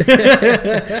 Sam.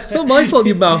 It's not my fault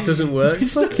your mouth doesn't work.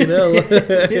 Fucking hell.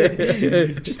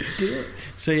 Just do it.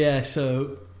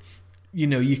 So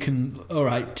you can. All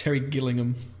right, Terry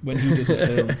Gillingham, when he does a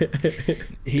film,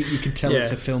 you can tell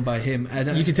it's a film by him.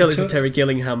 And you can tell it's a Terry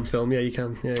Gillingham film. Yeah, you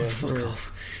can. Yeah, fuck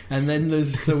off. And then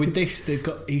with this,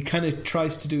 he kind of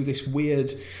tries to do this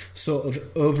weird sort of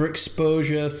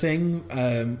overexposure thing,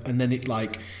 and then it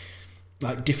like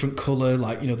different colour,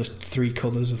 the 3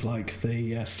 colours of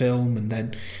the film, and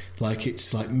then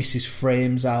it's misses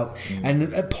frames out,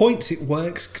 and at points it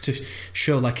works to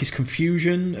show his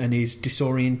confusion and his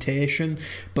disorientation,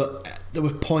 but there were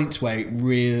points where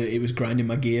it was grinding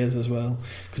my gears as well,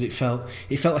 because it felt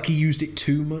like he used it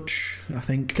too much, I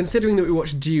think. Considering that we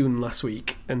watched Dune last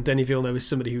week, and Denis Villeneuve is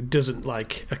somebody who doesn't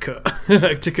like a cut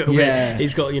to cut away,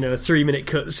 he's got 3-minute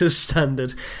cuts as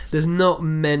standard. There's not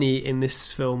many in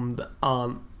this film that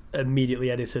aren't immediately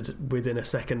edited within a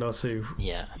second or two.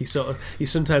 Yeah, you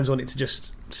sometimes want it to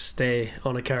just stay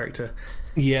on a character.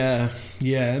 Yeah,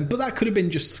 but that could have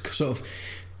been just sort of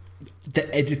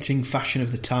the editing fashion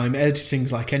of the time.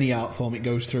 Editing's like any art form; it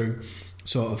goes through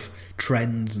sort of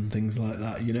trends and things like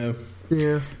that. Yeah.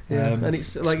 And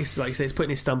it's like you say, it's putting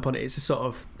his stamp on it. It's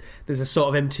there's a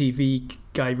sort of MTV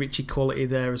Guy Ritchie quality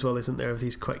there as well, isn't there? Of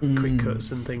these quick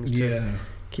cuts and things to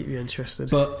keep you interested.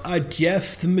 But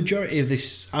the majority of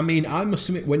this, I must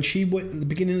admit, when she at the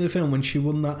beginning of the film, when she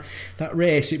won that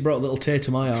race, it brought a little tear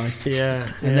to my eye.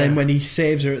 Yeah. And then when he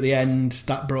saves her at the end,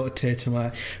 that brought a tear to my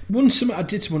eye. Something I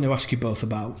did want to ask you both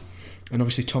about, and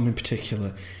obviously Tom in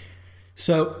particular.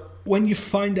 So when you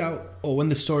find out, or when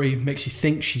the story makes you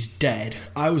think she's dead,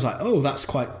 I was like, oh, that's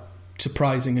quite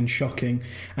surprising and shocking.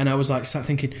 And I was sat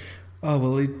thinking, oh,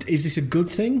 well, is this a good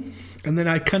thing? And then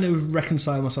I kind of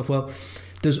reconciled myself, well,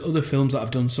 there's other films that have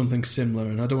done something similar,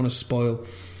 and I don't want to spoil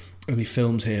any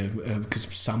films here because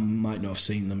Sam might not have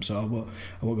seen them, so I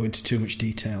won't go into too much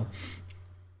detail.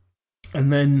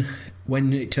 And then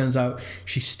when it turns out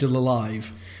she's still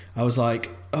alive, I was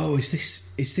like, oh, is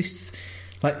this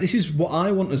this is what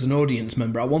I want as an audience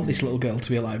member. I want this little girl to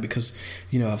be alive because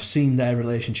I've seen their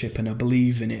relationship and I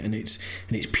believe in it, and it's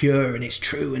pure and it's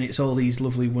true and it's all these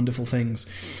lovely, wonderful things.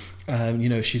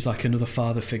 She's like another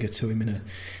father figure to him,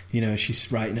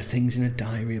 she's writing her things in a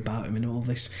diary about him and all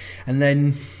this. And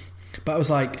then, but I was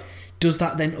like, does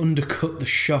that then undercut the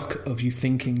shock of you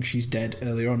thinking she's dead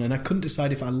earlier on? And I couldn't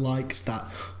decide if I liked that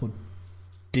or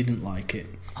didn't like it.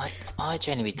 I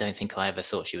genuinely don't think I ever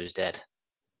thought she was dead.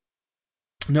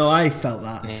 No, I felt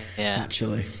that, yeah.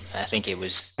 Actually. I think it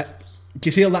was... do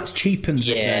you feel that cheapens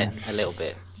it then? Yeah, a little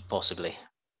bit, possibly.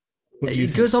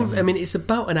 It goes on. It's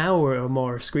about an hour or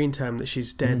more of screen time that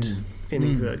she's dead in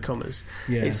inverted commas.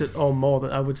 Yeah. It's or more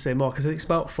than I would say more, because it's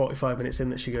about 45 minutes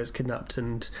in that she goes kidnapped,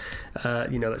 and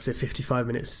let's say 55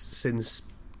 minutes since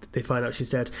they find out she's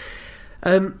dead.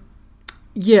 Like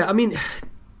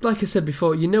I said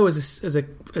before,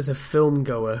 as a film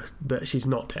goer that she's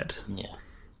not dead. Yeah.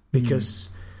 Because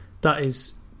that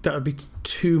would be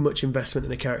too much investment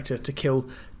in a character to kill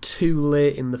too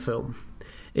late in the film.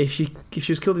 If she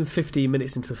was killed in 15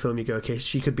 minutes into the film, you go, okay,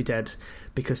 she could be dead,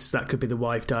 because that could be the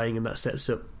wife dying, and that sets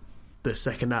up the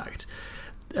second act.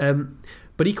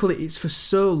 But equally, it's for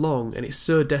so long and it's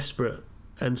so desperate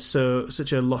and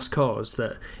such a lost cause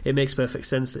that it makes perfect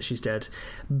sense that she's dead.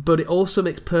 But it also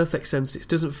makes perfect sense. It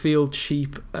doesn't feel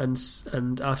cheap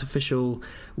and artificial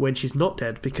when she's not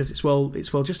dead, because it's well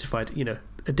justified.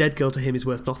 A dead girl to him is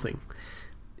worth nothing.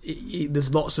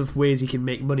 There's lots of ways he can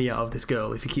make money out of this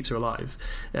girl if he keeps her alive,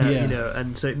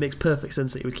 and so it makes perfect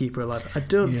sense that he would keep her alive. I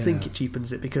don't think it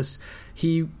cheapens it, because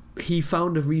he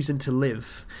found a reason to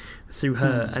live through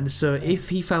her, and so if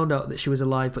he found out that she was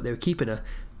alive but they were keeping her,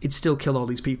 he'd still kill all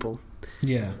these people.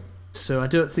 Yeah. So I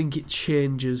don't think it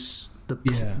changes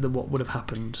the what would have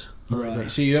happened. Right.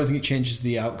 So you don't think it changes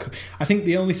the outcome? I think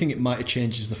the only thing it might have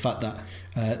changed is the fact that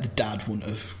the dad wouldn't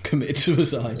have committed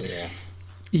suicide. Yeah.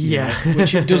 Yeah.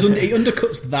 Which it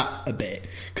undercuts that a bit,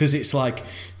 because it's like,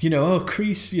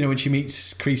 Crease, when she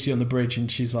meets Creasy on the bridge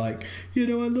and she's like, I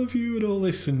love you and all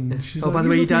this, and she's like, by the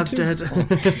way, your dad's dead.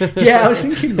 Yeah, I was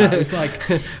thinking that. It was like,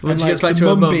 when she gets back to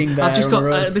her mum being there. I've just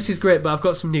got, this is great, but I've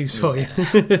got some news for you.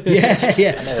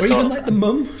 Yeah. Or even like the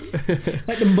mum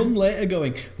later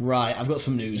going, right, I've got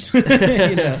some news. We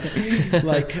can't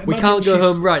go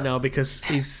home right now because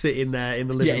he's sitting there in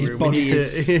the living room. Body we're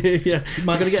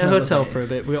going to get a hotel for a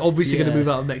bit. We're obviously going to move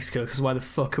out of Mexico, because why the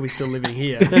fuck are we still living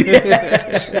here? And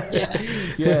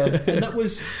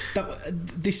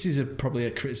this is probably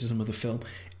a criticism of the film,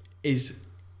 is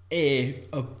a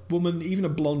woman, even a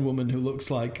blonde woman who looks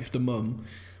like the mum,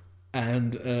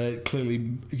 and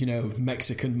clearly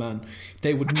Mexican man,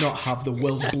 they would not have the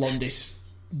world's blondest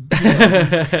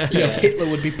Hitler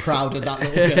would be proud of that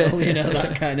little girl,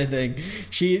 that kind of thing.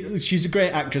 She's a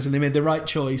great actress, and they made the right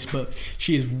choice, but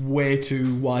she is way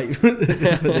too white for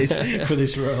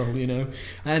this role,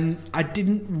 And I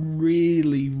didn't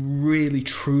really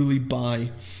truly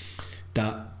buy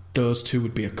that those two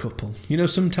would be a couple.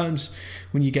 Sometimes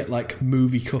when you get like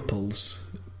movie couples,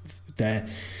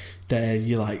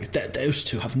 you're like, those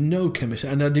two have no chemistry,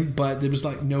 and I didn't buy it. There was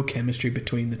like no chemistry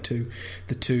between the two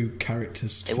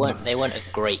characters. They weren't a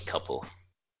great couple.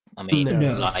 I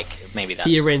mean, like maybe that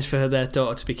he arranged for their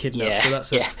daughter to be kidnapped,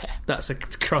 so that's a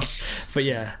cross. But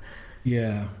yeah.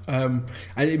 And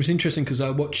it was interesting because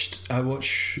I watched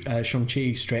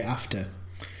Shang-Chi straight after,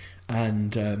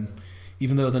 and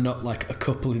even though they're not like a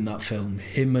couple in that film,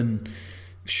 him and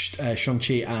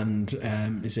Shang-Chi and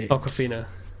is it Awkwafina,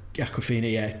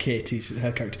 Katie's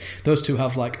her character. Those two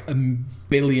have like a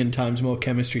billion times more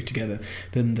chemistry together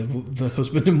than the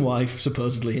husband and wife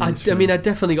supposedly. In this film. I mean, I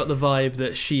definitely got the vibe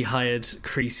that she hired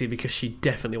Creasy because she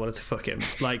definitely wanted to fuck him.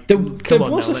 Like, there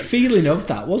was a feeling of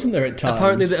that, wasn't there? At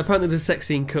times, apparently, there's a sex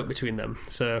scene cut between them.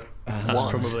 So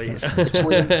that's probably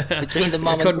between the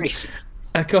mum and Creasy.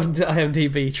 According to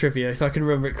IMDb trivia, if I can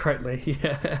remember it correctly,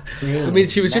 yeah. Really? I mean,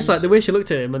 she was just like the way she looked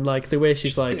at him, and like the way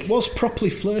she's like. It was properly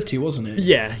flirty, wasn't it?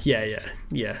 Yeah.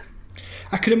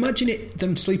 I could imagine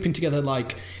them sleeping together,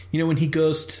 like when he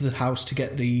goes to the house to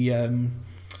get the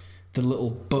little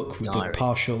book with the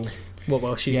partial.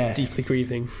 Well, she's deeply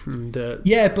grieving, and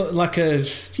but like I know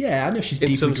she's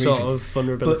deeply some grieving, sort of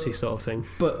vulnerability sort of thing.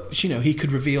 But he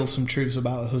could reveal some truths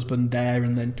about her husband there,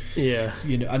 and then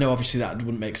I know obviously that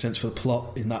wouldn't make sense for the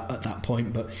plot at that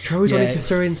point, but you're always wanting to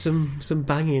throw in some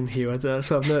banging, Hugh.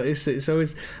 That's what I've noticed. It's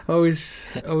always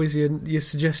your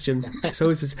suggestion. It's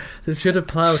always they should have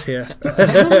ploughed here.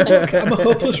 I'm a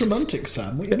hopeless romantic,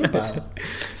 Sam. What are you about?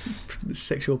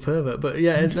 Sexual pervert, but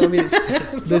yeah, I mean,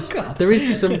 there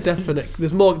is some definite.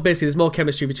 There's more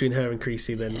chemistry between her and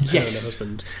Creasy than her and her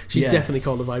husband. She's definitely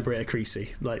called the vibrator Creasy.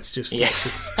 Let's just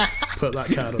put that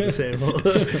card on the table.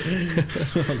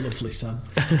 Oh, lovely, Sam.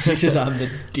 He says I'm the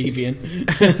deviant.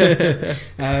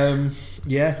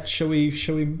 Shall we?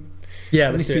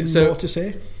 Yeah, let's do it. Anything more to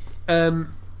say?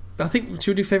 I think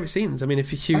should we do favourite scenes? I mean,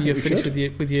 if you're finished with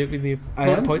your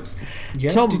bullet points,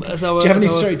 Tom. Do you have any?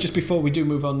 Sorry, just before we do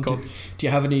move on, do you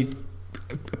have any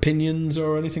opinions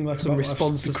or anything like some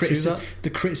responses to that?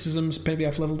 The criticisms maybe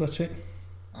I've levelled at it.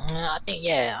 I think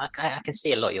I can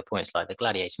see a lot of your points. Like the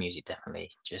Gladiator music,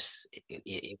 definitely just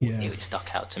it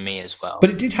stuck out to me as well. But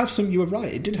it did have some. You were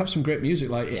right. It did have some great music.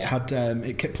 Like it had.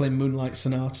 It kept playing Moonlight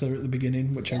Sonata at the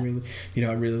beginning, which I really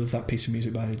love that piece of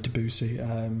music by Debussy.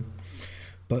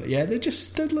 But yeah, they're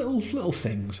little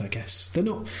things, I guess. They're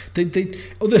not.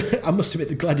 I must admit,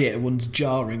 the Gladiator one's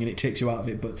jarring and it takes you out of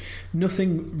it, but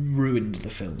nothing ruined the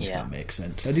film. If that makes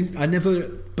sense. I never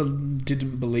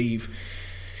didn't believe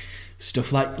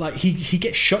stuff like he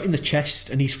gets shot in the chest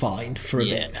and he's fine for a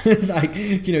bit. Like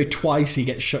twice he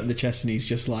gets shot in the chest and he's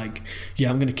just like,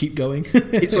 I'm going to keep going.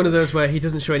 It's one of those where he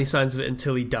doesn't show any signs of it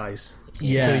until he dies.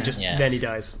 Then he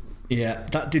dies. Yeah,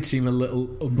 that did seem a little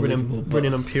unbelievable.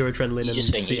 Running on pure adrenaline and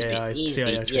CAI.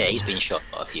 He's been shot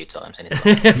a few times. And he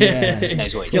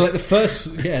knows what he's doing. Like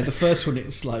the first one,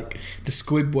 it's like the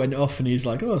squib went off and he's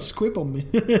like, squib on me.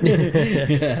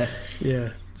 It's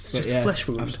just a flesh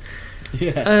wound.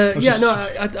 I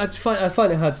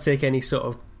find it hard to take any sort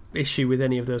of issue with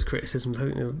any of those criticisms.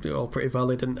 I think they're all pretty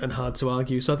valid and hard to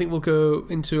argue. So I think we'll go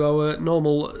into our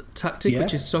normal tactic,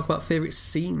 which is to talk about favourite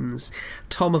scenes.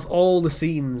 Tom, of all the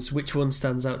scenes, which one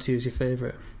stands out to you as your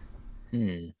favourite?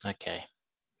 Okay.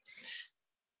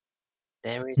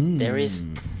 There's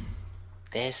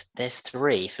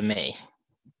three for me.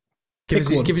 Give us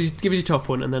your top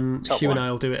one, and then Hugh and I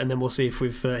will do it, and then we'll see if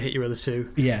we've hit your other two.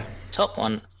 Yeah. Top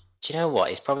one. Do you know what?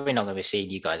 It's probably not going to be a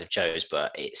scene you guys have chose,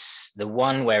 but it's the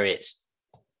one where it's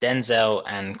Denzel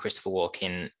and Christopher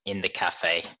Walken in the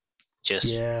cafe,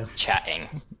 just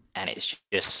chatting, and it's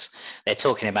just they're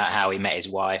talking about how he met his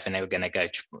wife and they were going to go,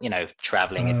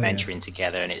 traveling, adventuring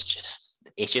together, and it's just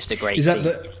a great. Is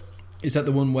that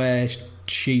the one where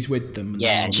she's with them?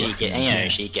 Yeah, and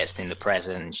she gets him the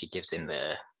present, and she gives him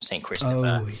the St.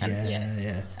 Christopher.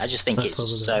 I just think it's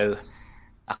so.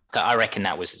 I reckon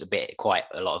that was quite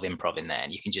a lot of improv in there,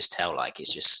 and you can just tell they're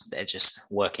just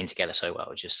working together so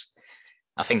well.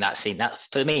 I think that scene, that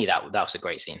for me, that was a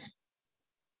great scene.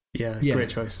 Yeah, great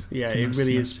choice. Yeah, it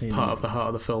really is part of the heart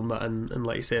of the film. That and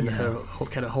like you say, her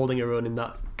kind of holding her own in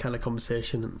that kind of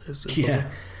conversation. Hugh,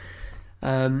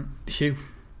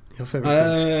 your favourite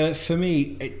scene? For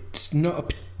me, it's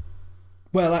not.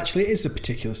 Well, actually, it is a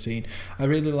particular scene. I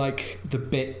really like the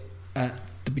bit at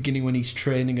the the beginning when he's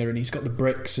training her and he's got the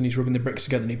bricks and he's rubbing the bricks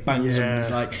together and he bangs them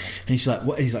and he's like,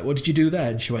 what? He's like, what did you do there?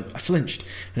 And she went, I flinched.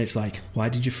 And it's like, why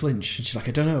did you flinch? And she's like,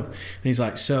 I don't know. And he's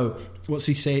like, so what's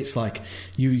he say? It's like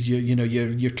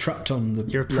you're trapped on the.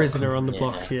 You're a prisoner on the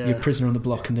block. Yeah, you're a prisoner on the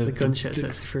block, and the gunshot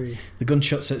sets you free. The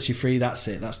gunshot sets you free. That's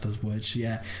it. That's those words.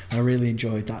 Yeah, and I really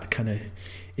enjoyed that kind of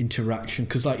interaction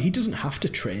because like he doesn't have to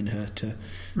train her to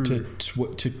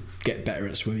get better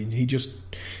at swimming.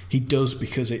 He does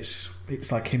because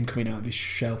it's like him coming out of his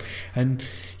shell. And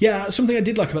yeah, something I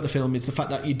did like about the film is the fact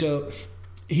that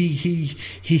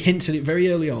he hints at it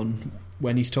very early on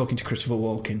when he's talking to Christopher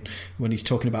Walken, when he's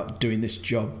talking about doing this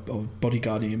job of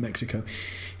bodyguarding in Mexico.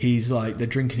 He's like, they're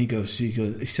drinking,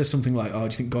 he says something like, oh, do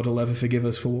you think God will ever forgive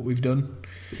us for what we've done?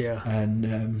 Yeah. And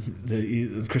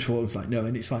Christopher Walken's like, no.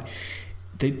 And it's like,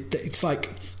 it's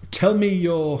like, tell me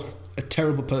you're a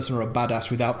terrible person or a badass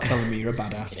without telling me you're a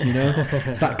badass, you know?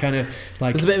 It's that kind of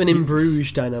like... There's a bit of an In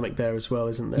Bruges dynamic there as well,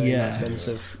 isn't there? Yeah. In that sense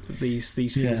of these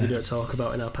things we don't talk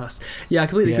about in our past. Yeah, I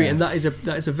completely agree. And that is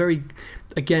a very...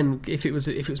 Again, if it was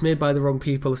made by the wrong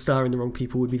people, starring the wrong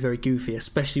people, would be very goofy,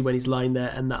 especially when he's lying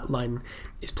there and that line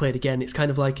is played again. It's kind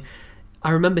of like... I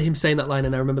remember him saying that line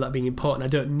and I remember that being important. I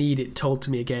don't need it told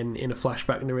to me again in a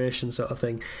flashback narration sort of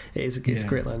thing. It's a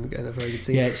great line and a very good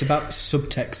scene. Yeah, it's about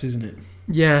subtext, isn't it?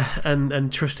 Yeah,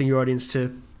 and trusting your audience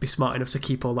to be smart enough to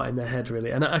keep all that in their head, really.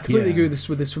 And I completely agree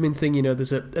with the swimming thing. You know,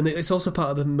 and it's also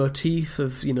part of the motif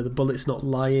of, you know, the bullet's not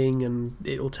lying and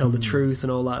it'll tell the truth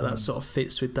and all that. That sort of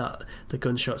fits with that. The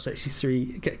gunshot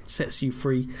sets you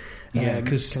free. Yeah,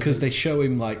 because they show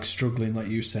him like struggling, like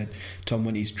you said, Tom,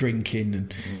 when he's drinking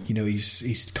and you know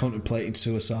he's contemplating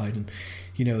suicide, and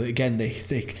you know again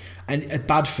and a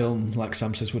bad film like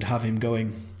Sam says would have him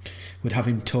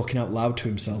talking out loud to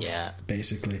himself,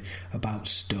 basically about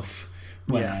stuff.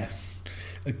 Where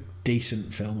a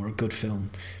decent film or a good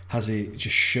film has it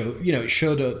just show, you know, it's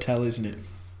show don't tell, isn't it?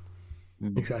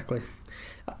 Exactly.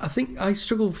 I think I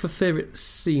struggle for favourite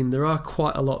scene. There are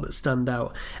quite a lot that stand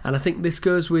out, and I think this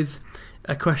goes with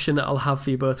a question that I'll have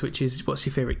for you both, which is, what's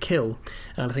your favourite kill?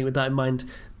 And I think with that in mind,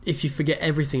 if you forget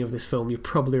everything of this film, you'll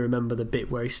probably remember the bit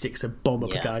where he sticks a bomb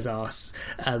up a guy's arse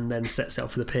and then sets it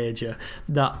up for the pager.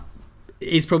 That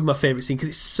is probably my favourite scene because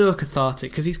it's so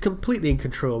cathartic, because he's completely in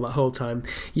control that whole time.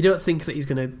 You don't think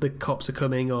that the cops are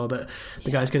coming or that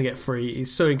the guy's going to get free.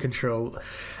 He's so in control.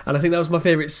 And I think that was my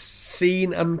favourite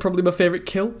scene and probably my favourite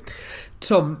kill.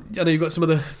 Tom, I know you've got some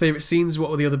other favourite scenes.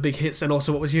 What were the other big hits? And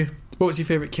also, what was your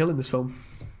favourite kill in this film?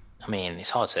 I mean,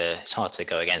 it's hard to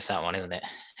go against that one, isn't it?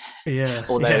 Yeah.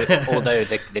 Although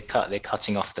the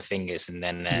cutting off the fingers and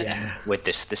then with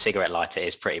the cigarette lighter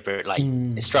is pretty brutal. Like,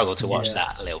 I struggle to watch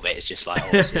that a little bit. It's just like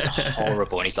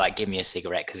horrible. And he's like, "Give me a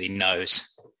cigarette," because he knows.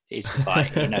 He's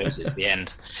like, he knows at the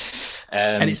end.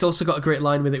 And it's also got a great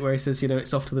line with it where he says, you know,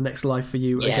 it's off to the next life for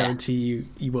you. I guarantee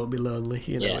you won't be lonely.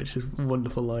 You know, which is a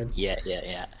wonderful line.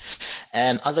 Yeah.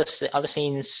 Other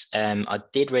scenes, I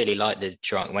did really like the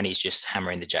drunk when he's just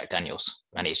hammering the Jack Daniels,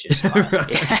 and he's just like,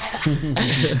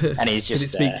 and he's just. Did it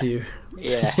speak to you?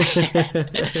 Yeah.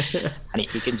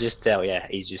 And you can just tell. Yeah,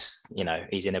 he's just, you know,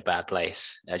 he's in a bad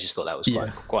place. I just thought that was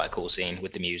quite a cool scene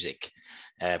with the music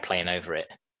playing over it.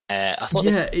 I thought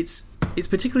it's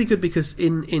particularly good because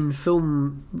in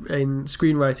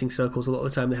screenwriting circles, a lot of the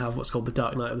time they have what's called the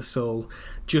Dark Night of the Soul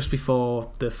just before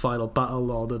the final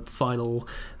battle or the final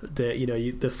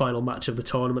match of the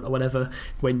tournament or whatever.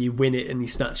 When you win it and you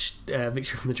snatch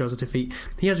victory from the jaws of defeat,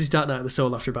 he has his Dark Night of the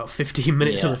Soul after about 15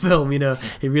 minutes of the film. You know,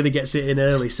 he really gets it in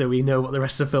early, so we know what the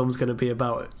rest of the film's going to be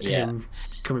about. Him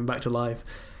coming back to life.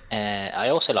 I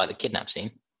also like the kidnap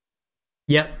scene.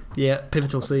 Yeah,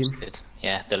 pivotal scene. Good.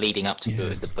 Yeah, the leading up to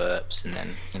the burps, and then,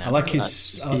 you know. I like the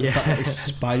fact that his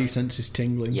spidey sense is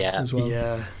tingling as well.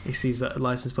 Yeah, he sees that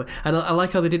license plate, and I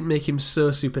like how they didn't make him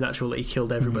so supernatural that he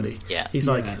killed everybody. He's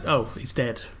like, oh, he's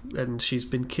dead, and she's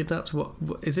been kidnapped. What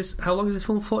is this? How long is this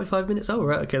film? 45 minutes. Oh,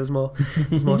 right, okay. There's more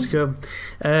to come.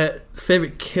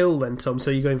 Favorite kill then, Tom? So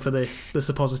you're going for the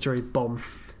suppository bomb?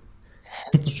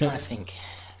 I think.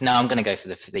 No, I'm going to go for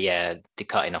the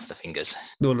cutting off the fingers.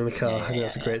 The one in the car. I think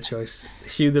that's a great choice.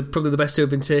 Hugh, probably the best two have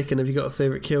been taken. Have you got a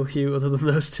favourite kill, Hugh, other than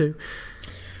those two?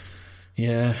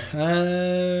 Yeah.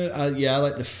 I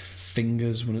like the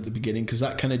fingers one at the beginning, because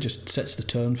that kind of just sets the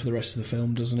tone for the rest of the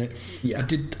film, doesn't it? Yeah. I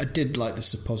did like the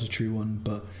suppository one,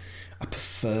 but I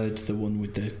preferred the one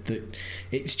with the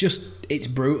it's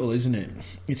brutal, isn't it?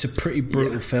 It's a pretty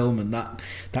brutal film, and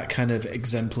that kind of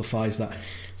exemplifies that.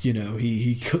 You know,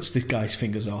 he cuts this guy's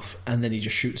fingers off and then he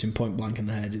just shoots him point blank in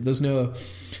the head. There's no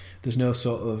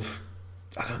sort of,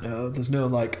 I don't know, there's no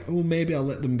like, oh, maybe I'll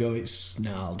let them go. It's,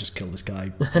 no, I'll just kill this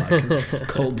guy like a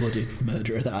cold-blooded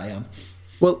murderer that I am.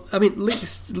 Well, I mean,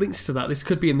 links to that. This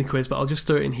could be in the quiz, but I'll just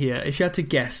throw it in here. If you had to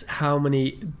guess, how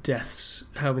many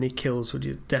kills would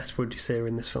you say are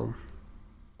in this film?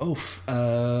 Oh,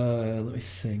 let me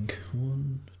think.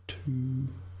 1, 2.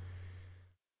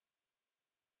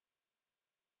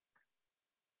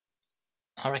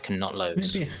 I reckon not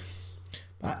loads. Maybe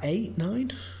about 8,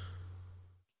 9.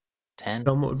 10.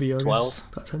 John, what would be yours? 12.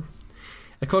 About 10.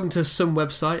 According to some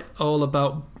website, all out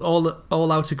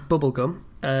of bubblegum,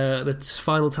 the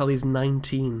final tally is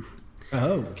 19.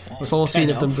 Oh, Okay. 14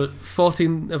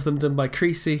 of them done by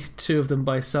Creasy, 2 of them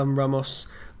by Sam Ramos,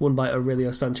 1 by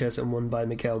Aurelio Sanchez, and 1 by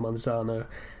Miguel Manzano.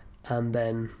 And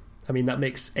then, I mean, that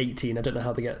makes 18. I don't know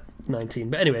how they get 19,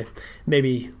 but anyway,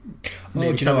 maybe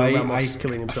Sam Ramos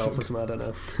killing himself or something. I don't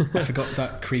know. I forgot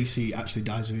that Creasy actually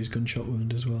dies of his gunshot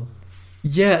wound as well.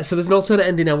 Yeah, so there's an alternate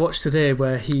ending I watched today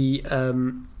where he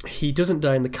doesn't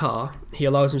die in the car. He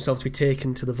allows himself to be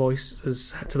taken to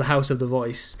the house of the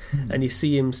voice, and you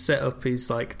see him set up his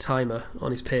like timer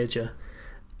on his pager,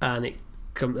 and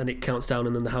it counts down,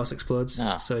 and then the house explodes.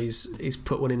 So he's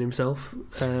put one in himself.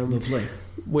 Lovely.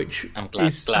 Which I'm glad I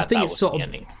think that it's sort was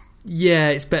of the ending. yeah,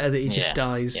 it's better that he just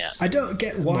dies. Yeah. I don't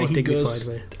get why More he dignified goes.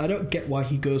 way. I don't get why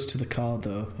he goes to the car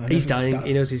though. He's dying.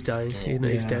 He knows he's dying. He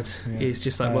knows he's dead. Yeah. He's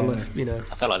just like, well, if, you know,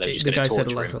 I felt like they were just the gonna guy said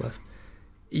a torture life him. for life.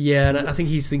 Yeah, and I think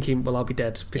he's thinking, well, I'll be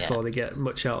dead before they get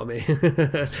much out of me.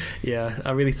 Yeah,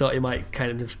 I really thought he might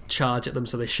kind of charge at them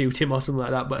so they shoot him or something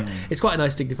like that, but it's quite a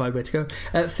nice, dignified way to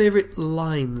go. Favourite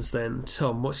lines then,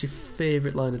 Tom? What's your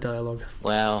favourite line of dialogue?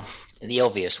 Well, the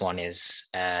obvious one is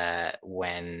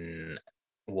when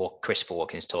Christopher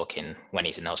Walken's talking when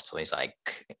he's in hospital. He's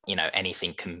like, you know,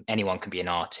 anyone can be an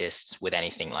artist with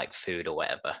anything like food or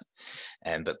whatever.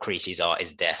 But Creasy's art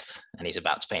is death, and he's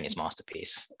about to paint his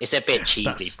masterpiece. It's a bit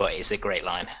cheesy, but it's a great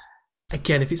line.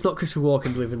 Again, if it's not Christopher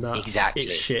Walken delivering that, Exactly.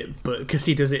 it's shit. But because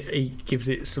he does it, he gives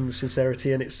it some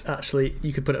sincerity, and it's actually,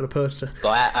 you could put it on a poster.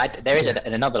 But there is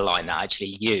another line that I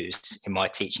actually used in my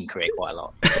teaching career quite a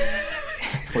lot.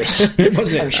 Which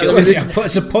Was it? Put a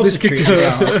suppository in your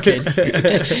house, kids.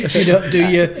 If you don't do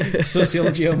your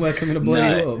sociology homework, I'm going to blow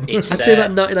you up. I'd say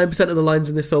that 99% of the lines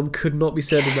in this film could not be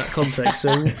said in that context.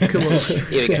 So come on,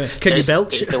 Here we go. Can you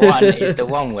belch? It's the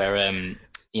one where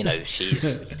you know,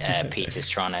 she's Peter's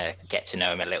trying to get to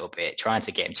know him a little bit, trying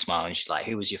to get him to smile, and she's like,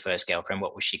 "Who was your first girlfriend?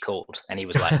 What was she called?" And he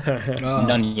was like,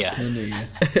 "None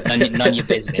your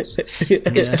business."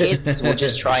 Because kids will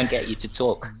just try and get you to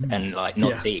talk and like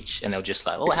not teach, and they'll just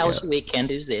like, "Oh, how was your weekend?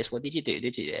 Who's this? What did you do?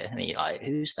 Did you?" And you're like,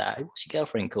 "Who's that? What's your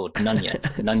girlfriend called?" None your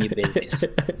business.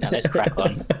 Now let's crack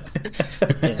on.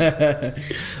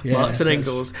 Marks and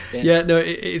Engels. Yeah, no,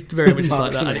 it's very much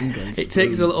like that. It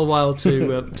takes a little while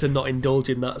to not indulge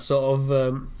in that sort of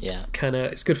kind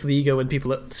of. It's good for the ego when people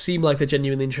that seem like they're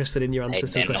genuinely interested in your answers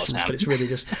to questions, but it's really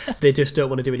just they just don't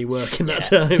want to do any work in that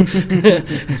time.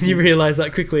 You realise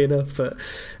that quickly enough. But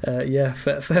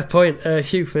fair point.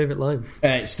 Hugh, favourite line?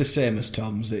 It's the same as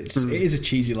Tom's. It is a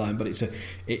cheesy line, but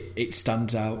it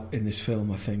stands out in this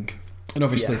film, I think. And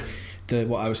obviously,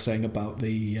 what I was saying about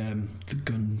the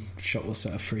gunshot will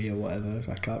set her free or whatever,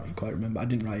 I can't quite remember. I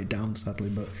didn't write it down, sadly,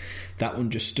 but that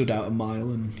one just stood out a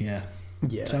mile, and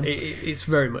it's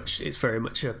very much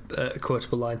a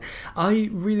quotable line. I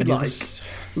really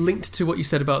linked to what you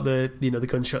said about the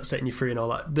gunshot setting you free and all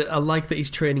that. I like that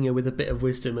he's training her with a bit of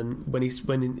wisdom, and when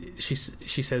she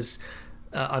says,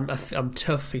 I'm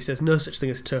tough, he says, no such thing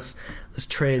as tough. There's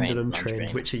trained and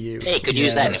untrained. Which are you? Yeah, you could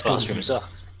use that in the classroom as well.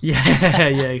 Yeah,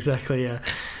 exactly. Yeah.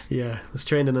 There's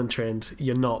trained and untrained.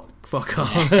 You're not. Fuck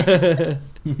off. Don't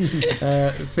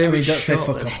say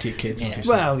fuck off to your kids. Obviously.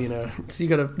 Well,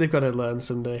 so they've got to learn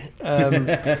someday.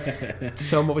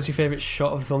 Tom, what was your favourite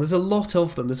shot of the film? There's a lot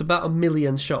of them. There's about 1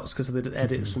 million shots because of the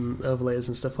edits and overlays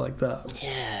and stuff like that.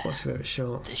 Yeah. What's your favourite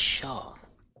shot? The shot.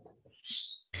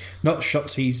 Not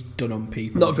shots he's done on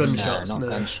people. Not gunshots.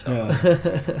 No.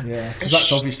 Yeah, because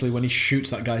that's obviously when he shoots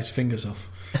that guy's fingers off.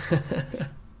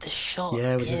 The shot.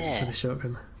 Yeah, with the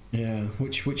shotgun. Yeah,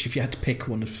 which if you had to pick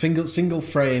one, a single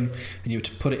frame, and you were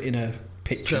to put it in a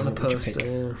picture, on a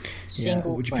poster,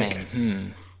 single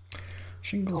frame.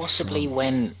 Possibly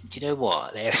when, do you know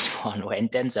what? There's one when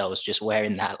Denzel was just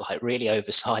wearing that like really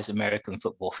oversized American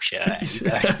football shirt. And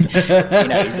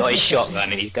he's got his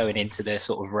shotgun and he's going into the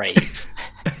sort of rave.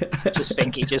 Just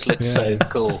think he just looks so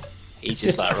cool. He's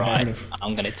just like, right,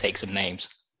 I'm going to take some names.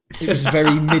 It was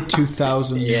very mid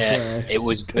 2000s. It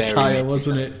was very attire,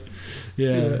 wasn't it?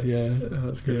 Yeah.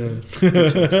 That's good.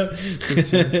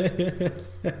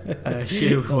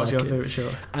 Hugh, what's your favourite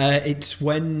shot? It's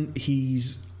when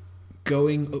he's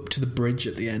going up to the bridge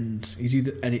at the end.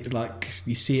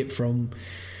 You see it from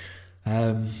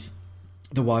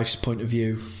the wife's point of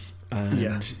view, and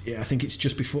I think it's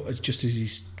just as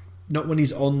he's. Not when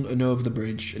he's on and over the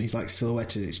bridge and he's like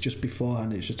silhouetted. It's just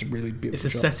beforehand. It's just a really beautiful. It's a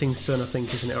shot. Setting sun, I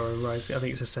think, isn't it, or a rising? I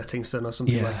think it's a setting sun or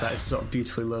something like that. It's sort of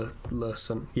beautifully low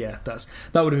sun. Yeah, that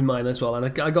would have been mine as well. And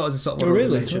I got as a sort of. Oh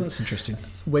really? Oh, that's interesting.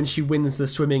 When she wins the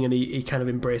swimming and he kind of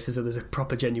embraces her, there's a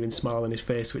proper genuine smile on his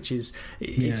face, which is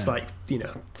it's like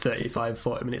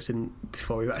 35-40 minutes in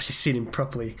before we've actually seen him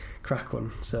properly crack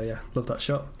one. So yeah, love that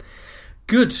shot.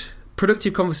 Good.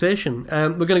 Productive conversation. We're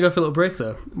going to go for a little break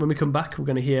though. When we come back, we're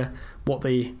going to hear what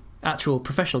the actual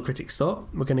professional critics thought.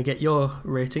 We're going to get your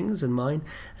ratings and mine,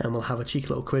 and we'll have a cheeky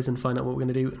little quiz and find out what we're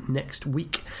going to do next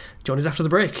week. Join us after the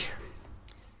break.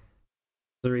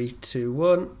 3, 2,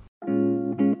 1.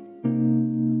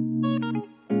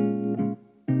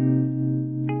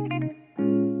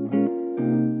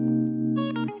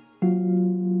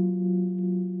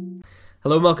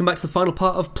 Hello and welcome back to the final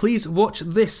part of Please Watch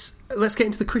This. Let's get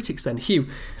into the critics then. Hugh,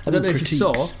 I don't know if you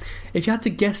saw, if you had to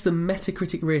guess the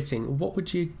Metacritic rating, what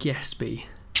would your guess be?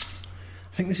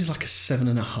 I think this is like a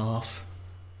 7.5.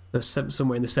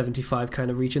 Somewhere in the 75 kind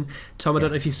of region. Tom, I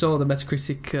don't know if you saw the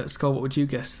Metacritic score. What would you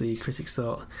guess the critics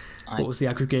thought? What was the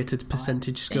aggregated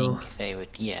percentage score? I think they would,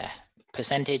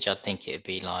 percentage, I think it would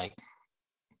be like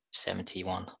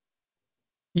 71.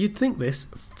 You'd think this.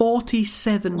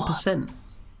 47%.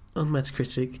 On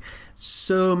Metacritic,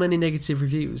 so many negative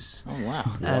reviews. Oh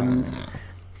wow! And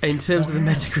in terms of the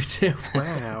Metacritic,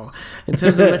 in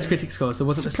terms of the Metacritic scores, there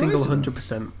wasn't a single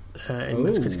 100% in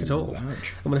Metacritic at all.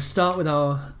 Ouch. I'm going to start with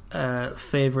our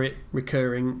favourite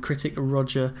recurring critic,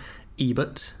 Roger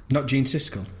Ebert. Not Gene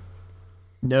Siskel.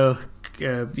 No,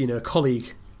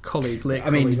 colleague. To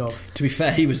be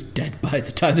fair, he was dead by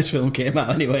the time this film came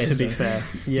out. Anyway, to be fair,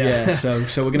 So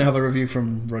we're going to have a review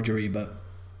from Roger Ebert.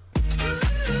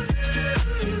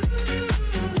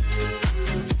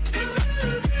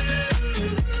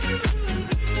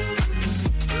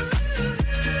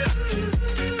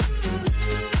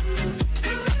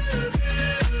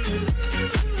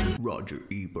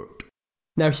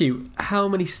 Now, Hugh, how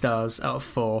many stars out of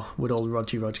 4 would old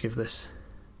Roger Rog give this?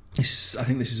 I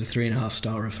think this is a 3.5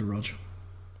 starer for Roger.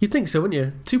 You'd think so, wouldn't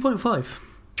you? 2.5.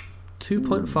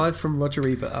 2.5 from Roger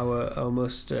Ebert, our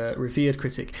most revered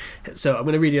critic. So I'm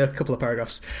going to read you a couple of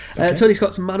paragraphs. Okay. Tony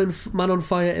Scott's Man on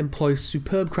Fire employs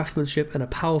superb craftsmanship and a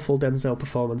powerful Denzel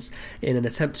performance in an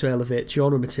attempt to elevate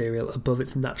genre material above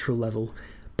its natural level,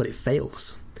 but it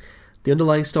fails. The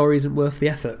underlying story isn't worth the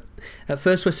effort. At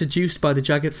first we're seduced by the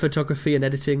jagged photography and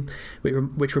editing,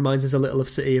 which reminds us a little of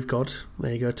City of God.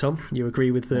 There you go, Tom. You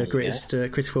agree with the greatest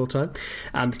critic of all time.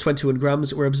 And 21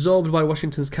 Grams. We're absorbed by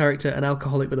Washington's character, an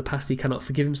alcoholic with a past he cannot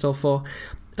forgive himself for,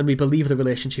 and we believe the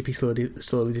relationship he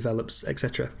slowly develops,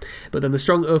 etc. But then the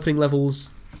strong opening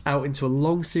levels out into a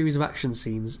long series of action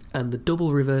scenes, and the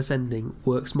double reverse ending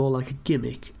works more like a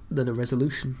gimmick than a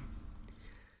resolution.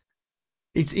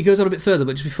 He goes on a bit further,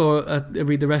 but just before I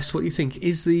read the rest, what do you think?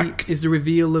 Is the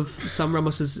reveal of Sam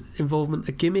Ramos's involvement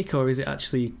a gimmick, or is it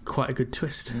actually quite a good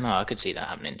twist? No, I could see that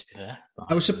happening, to be fair.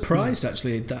 I was surprised,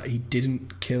 actually, that he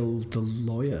didn't kill the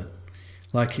lawyer.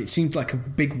 Like, it seemed like a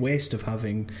big waste of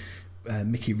having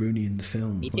Mickey Rooney in the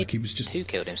film. He was just... Who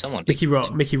killed him? Someone Mickey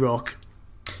Rourke.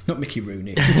 Not Mickey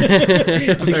Rooney.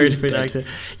 Very different actor.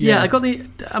 Yeah, I got the...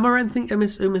 Am I right in thinking...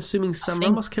 I'm assuming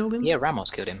Ramos killed him? Yeah,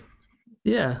 Ramos killed him.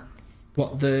 Yeah.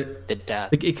 What, the dad?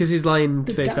 Because he's lying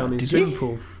face down in the swimming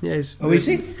pool. Yeah, is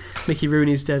he? Mickey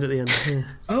Rooney's dead at the end. Yeah.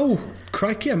 Oh,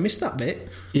 crikey, I missed that bit.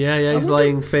 Yeah, he's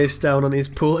lying face down in his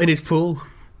pool.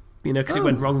 Because it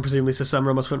went wrong, presumably, so Sam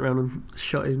Ramos went round and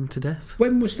shot him to death.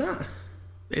 When was that?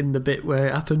 In the bit where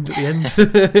it happened at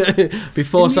the end.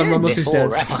 Before Sam Ramos is dead.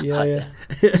 Yeah.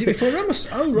 Is it before Ramos?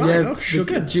 Oh, right. Yeah,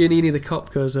 sugar. Giannini, the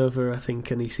cop, goes over, I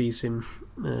think, and he sees him.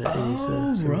 Right.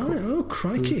 Oh,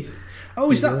 crikey. Oh,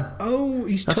 is that... Oh,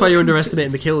 he's That's why you're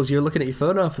underestimating the kills. You're looking at your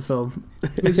phone half the film.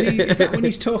 Is that when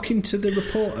he's talking to the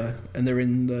reporter and they're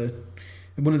in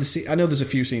one of the... I know there's a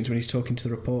few scenes when he's talking to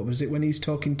the reporter. Was it when he's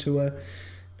talking to her?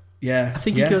 Yeah. I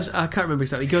think he goes... I can't remember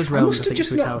exactly. He goes round, to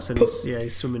his house and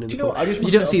he's swimming in the pool.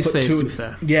 You don't see his face, to be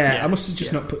fair. Yeah, I must have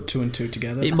just not put 2 and 2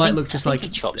 together. It might look just like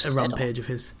a rampage of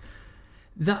his.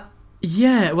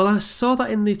 Yeah, well, I saw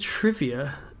that in the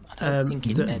trivia... I think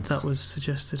his that was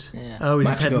suggested. Yeah. Oh,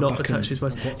 his head not attached to his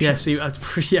body. Yeah, see, I need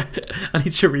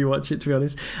to rewatch it, to be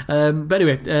honest. But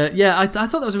anyway, I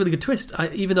thought that was a really good twist.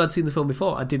 Even though I'd seen the film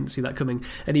before, I didn't see that coming.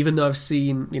 And even though I've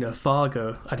seen,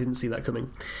 Fargo, I didn't see that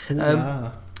coming.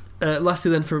 Lastly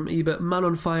then, from Ebert, Man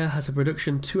on Fire has a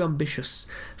production too ambitious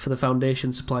for the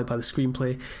foundation supplied by the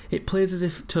screenplay. It plays as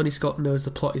if Tony Scott knows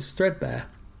the plot is threadbare,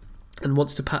 and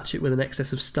wants to patch it with an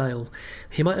excess of style.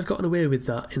 He might have gotten away with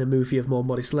that in a movie of more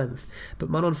modest length, but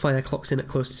Man on Fire clocks in at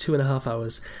close to 2.5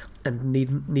 hours and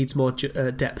needs more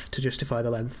depth to justify the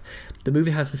length. The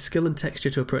movie has the skill and texture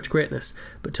to approach greatness,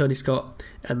 but Tony Scott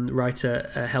and writer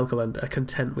Helgeland are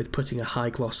content with putting a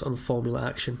high gloss on formula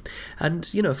action. And,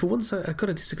 for once I've got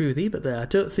to disagree with Ebert there. I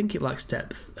don't think it lacks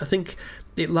depth. I think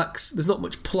it lacks... There's not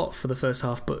much plot for the first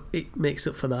half, but it makes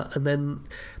up for that. And then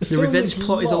the revenge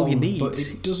plot is all you need. But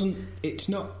it doesn't... It's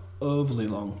not overly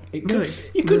long. You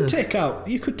could take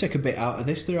a bit out of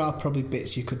this. There are probably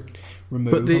bits you could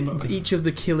remove. But each of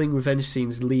the killing revenge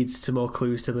scenes leads to more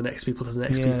clues to the next people,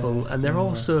 and they're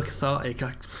all so cathartic.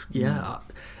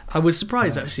 I was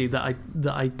surprised actually that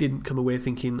I didn't come away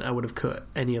thinking I would have cut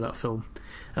any of that film,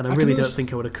 and I really don't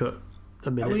think I would have cut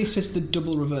a minute. When he says the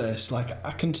double reverse,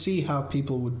 I can see how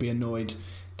people would be annoyed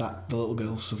that the little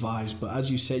girl survives, but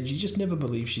as you said, you just never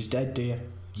believe she's dead, do you?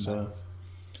 So.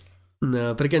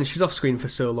 No, but again, she's off screen for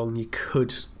so long, you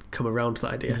could come around to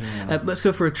that idea. Let's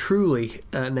go for a truly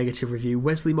negative review.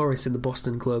 Wesley Morris in the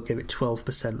Boston Globe gave it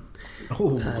 12%.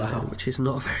 Oh, wow. Which is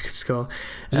not a very good score.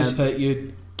 Does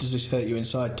this hurt you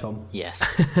inside, Tom? Yes.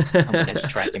 I'm going to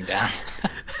track him down.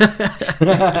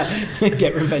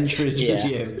 Get revenge for his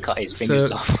review. Cut his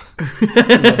fingers off.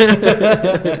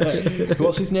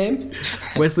 What's his name?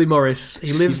 Wesley Morris.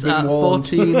 He lives at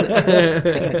 14.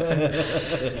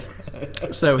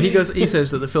 So he says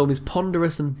that the film is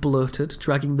ponderous and bloated,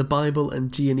 dragging the Bible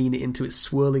and Giannini into its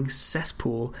swirling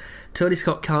cesspool. Tony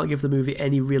Scott can't give the movie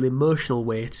any real emotional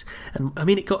weight, and I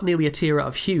mean, it got nearly a tear out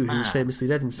of Hugh, who was famously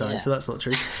dead inside, so that's not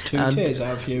true. Two tears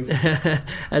out of Hugh.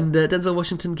 And Denzel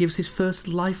Washington gives his first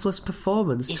lifeless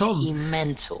performance. Is Tom, he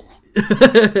mental?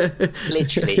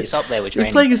 Literally, it's up there with He's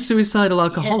playing a suicidal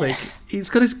alcoholic. He's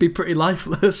got to be pretty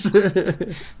lifeless.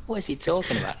 What is he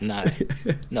talking about? No,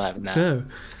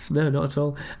 not at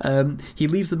all. He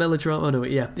leaves the melodrama.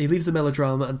 He leaves the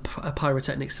melodrama and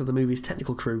pyrotechnics to the movie's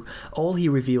technical crew. All he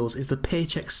reveals is the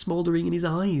paycheck smouldering in his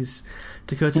eyes.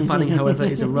 Dakota Fanning, however,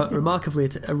 is a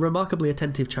remarkably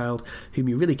attentive child whom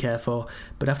you really care for.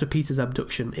 But after Peter's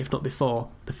abduction, if not before,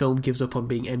 the film gives up on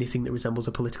being anything that resembles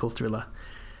a political thriller.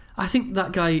 I think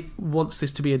that guy wants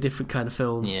this to be a different kind of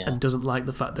film and doesn't like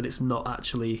the fact that it's not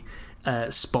actually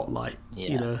Spotlight.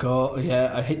 God,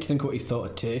 I hate to think what he thought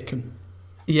of Taken.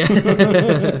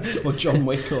 Or John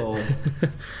Wick or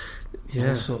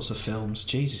all sorts of films.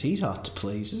 Jesus, he's hard to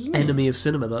please, isn't he? Enemy of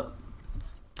cinema, that.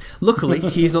 Luckily,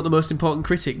 he's not the most important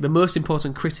critic. The most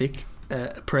important critic,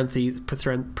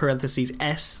 parentheses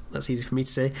S, that's easy for me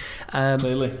to say,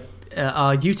 clearly,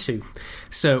 are you two.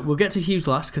 So we'll get to Hugh's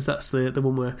last, because that's the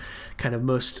one we're kind of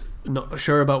most not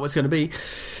sure about what's going to be.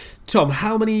 Tom,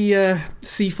 how many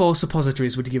C4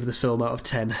 suppositories would you give this film out of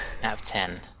 10? Out of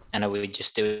 10. And are we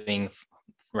just doing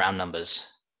round numbers?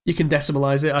 You can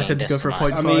decimalise it. I tend to go for a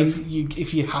 0.5. I mean,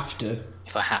 if you have to.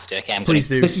 If I have to, okay. Please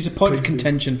do. This is a point of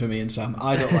contention for me and Sam.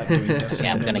 I don't like doing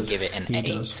decimal I'm numbers. going to give it an 8.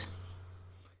 Does.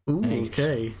 Ooh, 8.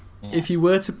 Okay. Yeah. If you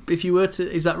were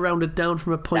to, is that rounded down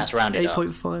from a point? That's rounded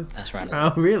 8.5. That's rounded.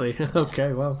 Oh, really?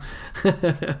 Okay. Wow.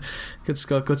 Good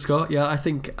score. Yeah, I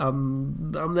think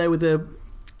I'm there with a.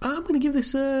 I'm going to give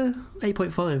this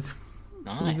 8.5.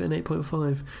 Nice. An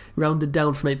 8.5, rounded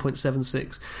down from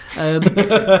 8.76.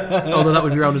 Although that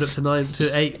would be rounded up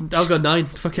to 8. I'll go 9.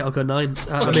 Fuck it, I'll go 9.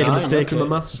 I made a mistake in my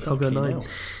maths. I'll go 9.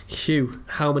 Hugh,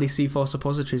 how many C4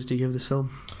 suppositories do you give this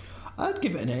film? I'd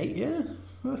give it an 8. Yeah,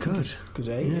 good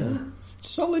 8. Yeah. It's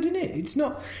solid, isn't it? It's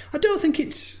not. I don't think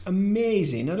it's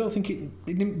amazing. I don't think it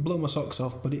didn't blow my socks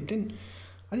off, but it didn't.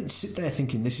 I didn't sit there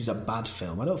thinking this is a bad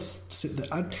film. I don't sit there.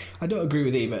 I don't agree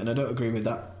with Ebert, and I don't agree with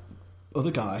that other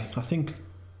guy. I think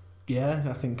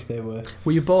they were.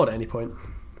 Were you bored at any point?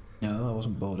 No, I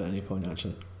wasn't bored at any point,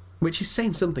 actually. Which is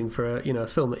saying something for a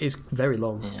film that is very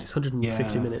long. Yeah. It's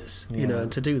 150 minutes,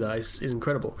 and to do that is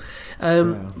incredible.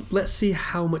 Let's see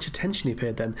how much attention he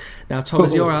paid then. Now,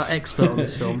 Thomas, you're our expert on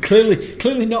this film.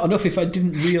 Clearly not enough if I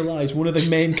didn't realise one of the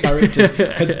main characters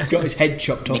had got his head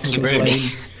chopped off and was laying.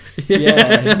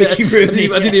 Yeah, Mickey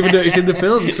Rooney. I didn't even notice in the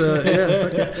film. So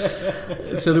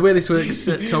okay. So the way this works,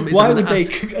 Tom, is why would they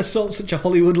assault such a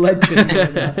Hollywood legend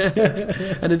like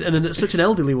that? and such an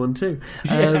elderly one too.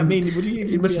 I mean, would he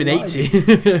even he must have been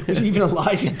 80. Was he even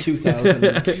alive in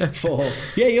 2004?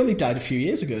 Yeah, he only died a few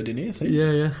years ago, didn't he? I think.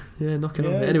 Yeah, knocking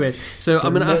on. Anyway, so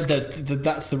I'm going to ask.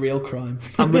 That's the real crime.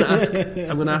 I'm going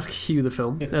to ask Hugh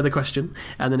the question,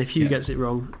 and then if Hugh gets it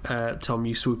wrong, Tom,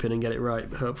 you swoop in and get it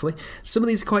right. Hopefully, some of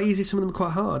these are quite easy, some of them are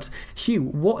quite hard. Hugh,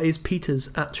 what is Peter's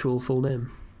actual full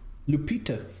name?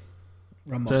 Lupita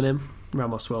Ramos. Surname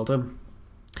Ramos. Well done.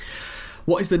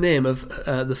 What is the name of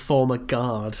the former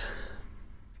guard?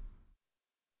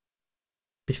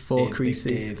 Before Big Creasy,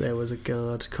 Dave. there was a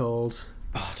guard called...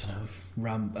 I don't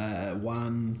know,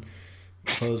 Juan,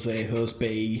 Jose,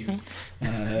 Hosby,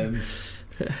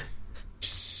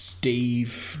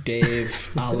 Steve,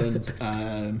 Dave, Alan,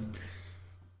 I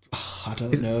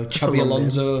don't know, It's a Chubby long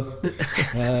Alonso.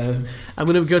 I'm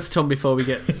going to go to Tom before we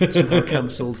get somehow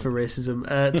cancelled for racism.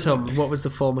 Tom, what was the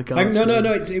former guard? No,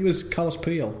 it was Carlos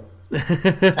Puyol.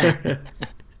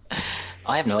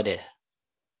 I have no idea.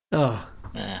 Oh,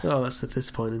 that's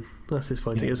disappointing. That's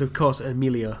disappointing. It was, of course,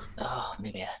 Emilio. Oh,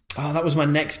 yeah. Oh, that was my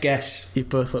next guess. You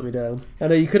both let me down. I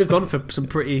know you could have gone for some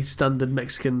pretty standard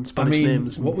Mexican Spanish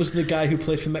names. What was the guy who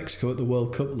played for Mexico at the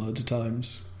World Cup loads of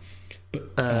times?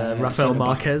 But Rafael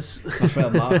Marquez.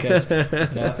 Rafael Marquez. Yeah,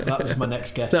 that was my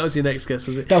next guess. That was your next guess,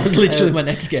 was it? That was literally my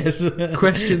next guess.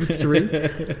 Question 3.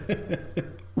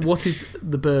 What is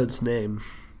the bird's name?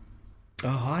 Oh,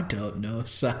 I don't know,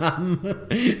 Sam.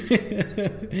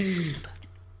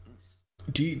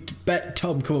 Do you bet,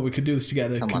 Tom? Come on, we can do this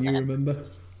together. Can you remember?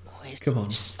 Come on.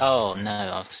 Oh no,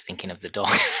 I was thinking of the dog.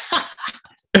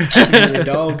 The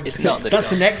dog. It's not the That's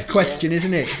dog. the next question,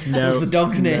 isn't it? No. What was the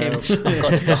dog's name?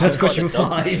 That's question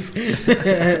 5.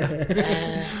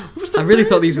 I really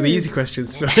thought these were the easy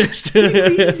questions, to be honest.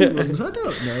 The easy ones, I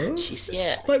don't know.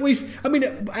 Yeah. Like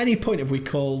at any point have we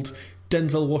called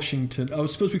Denzel Washington? I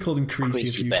was supposed to be called him Creasy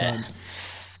a few times,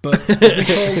 but have we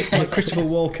called like Christopher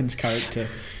Walken's character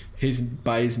his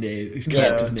character's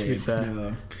to be name? fair.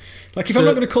 No. Like if I'm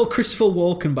not going to call Christopher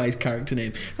Walken by his character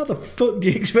name, how the fuck do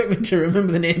you expect me to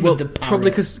remember the name of the parrot? Probably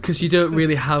because you don't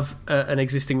really have an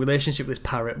existing relationship with this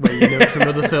parrot where you know it from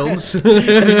other films.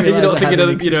 You're not thinking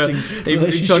of,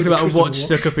 you're talking about a watch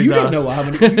stuck up his ass.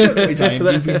 ass. You don't know his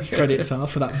IMDb credits are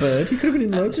for that bird. He could have been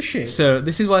in loads of shit. So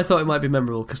this is why I thought it might be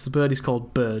memorable, because the bird is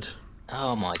called Bird.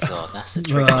 Oh my god, that's a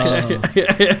trick.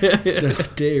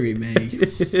 Deary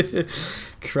me.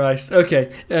 Christ.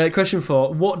 Okay, question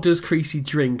 4. What does Creasy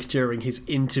drink during his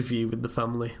interview with the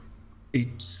family? I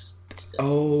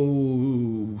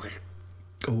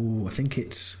think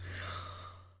it's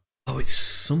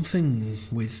something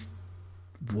with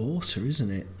water, isn't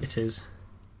it? It is.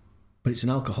 But it's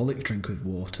an alcoholic drink with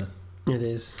water. It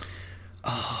is.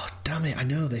 Oh, damn it, I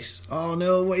know this. Oh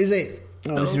no, what is it?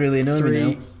 Oh, this is really annoying me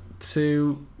now. 3,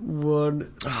 2,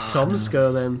 1. Tom's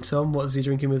go then. Tom, what is he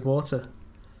drinking with water?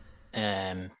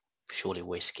 Surely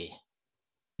whiskey.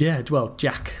 Yeah, well,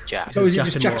 Jack. Oh, is it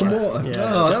just Jack and water? Yeah,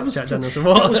 that was what I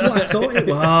thought it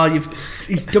was. Oh,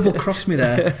 he's double crossed me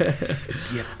there.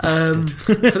 You bastard.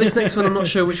 For this next one, I'm not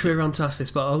sure which way around to ask this,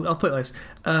 but I'll put it like this.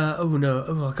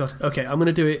 Oh god. Okay, I'm going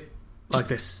to do it like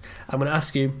this. I'm going to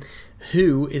ask you,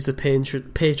 who is the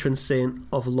patron saint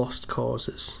of lost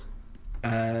causes?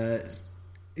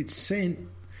 It's Saint.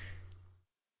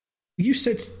 You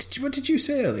said. What did you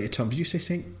say earlier, Tom? Did you say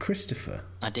Saint Christopher?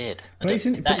 I did. But it's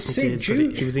Saint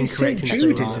Jude. He was It's incorrect Saint in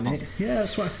Jude, saying isn't it? Yeah,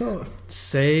 that's what I thought.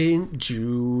 Saint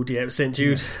Jude. Yeah, it was Saint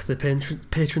Jude, the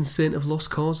patron saint of lost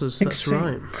causes. That's Saint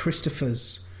right.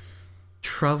 Christopher's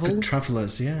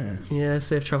Travellers, yeah. Yeah,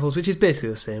 safe travels, which is basically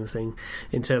the same thing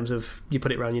in terms of you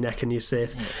put it around your neck and you're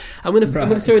safe. I'm going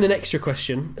to throw in an extra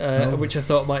question, which I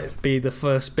thought might be the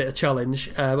first bit of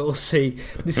challenge, but we'll see.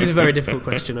 This is a very difficult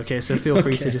question, okay? So feel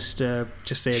free to just say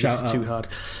this is too hard.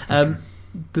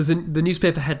 There's the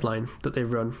newspaper headline that they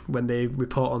run when they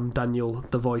report on Daniel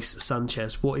 "The Voice"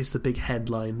 Sanchez. What is the big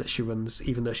headline that she runs,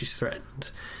 even though she's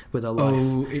threatened with her life?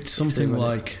 Oh, it's something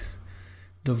like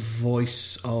 "The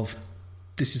Voice of."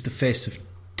 This is the face of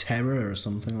terror or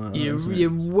something like that. You're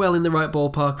well in the right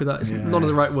ballpark with that. It's none of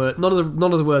the right word. None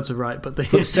of the words are right, but the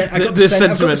sentiment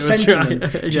was right.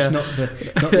 Just not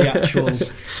the actual.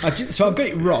 So I've got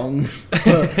it wrong,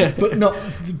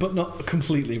 but not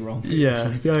completely wrong. Yeah,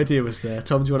 the idea was there.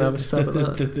 Tom, do you want to have a stab at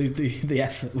that? The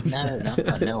effort was there. No,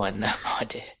 I no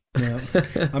idea. No,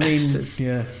 I mean,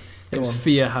 yeah. It's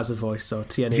Fear Has a Voice, so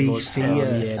TNA voice.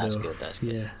 Fear. That's good.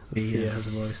 Yeah, Fear Has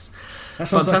a Voice. That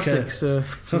sounds fantastic.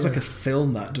 Sounds like a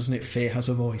film, that doesn't it? Fear Has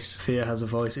a Voice. Fear Has a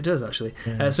Voice. It does actually.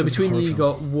 Yeah, so between you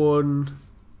got 1,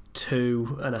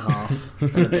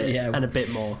 2.5, and a bit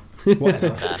more.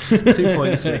 Whatever.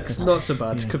 2.6. Not so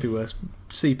bad. Could be worse.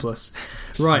 C+.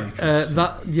 Right.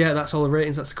 That's all the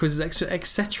ratings. That's the quizzes,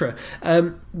 etc.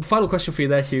 The final question for you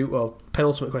there, Hugh. Well,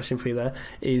 penultimate question for you there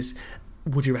is: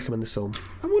 would you recommend this film?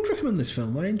 I would recommend this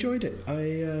film. I enjoyed it.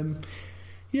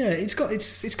 It's got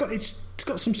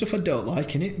some stuff I don't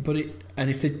like in it, but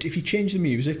if you change the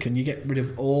music and you get rid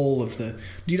of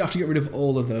you'd have to get rid of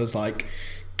all of those like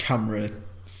camera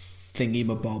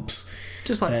thingy-mabobs.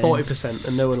 Just like 40%,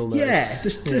 and no one will know. Yeah,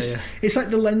 it's like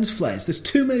the lens flares. There's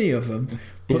too many of them,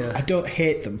 but I don't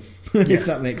hate them. If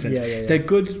that makes sense, they're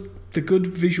good good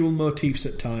visual motifs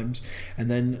at times,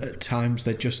 and then at times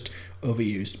they're just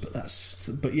overused.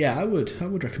 But yeah, I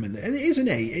would recommend it. And it is an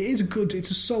 8. It is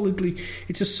it's a solid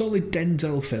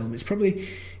Denzel film. It's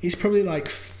probably like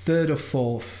third or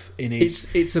fourth in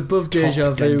his. It's above Deja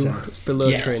Vu. Denzel. It's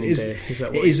below Training Day. Is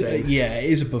that what you're saying? Yeah,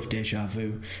 it is above Deja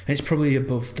Vu, and it's probably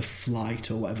above The Flight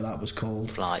or whatever that was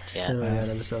called. Flight, yeah. Oh, yeah, I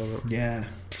never saw that. Yeah,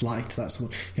 Flight. That's the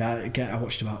one. Yeah, again, I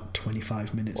watched about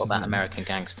 25 minutes. What of about it. American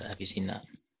Gangster? Have you seen that?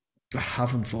 I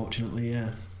have, unfortunately.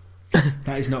 Yeah,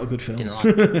 that is not a good film. Didn't like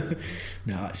it.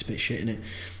 No, it's a bit shit in it.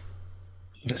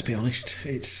 Let's be honest.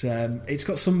 It's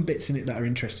got some bits in it that are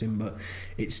interesting, but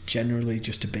it's generally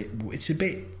just a bit. It's a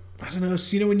bit. I don't know.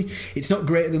 So, when it's not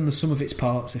greater than the sum of its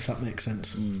parts, if that makes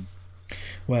sense.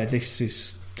 Where this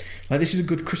is a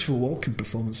good Christopher Walken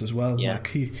performance as well. Yeah. Like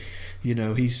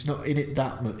he's not in it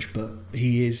that much, but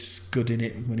he is good in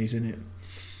it when he's in it.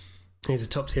 He's a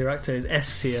top tier actor. He's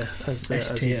S tier, as you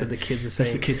said, the kids are saying.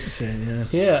 As the kids say, yeah.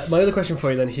 Yeah. My other question for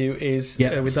you then, Hugh, is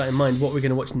with that in mind, what we're going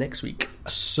to watch next week?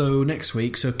 So next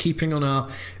week, keeping on our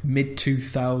mid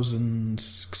 2000s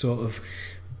sort of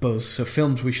buzz, so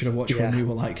films we should have watched when we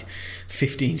were like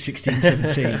 15, 16,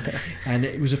 17, and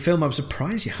it was a film I was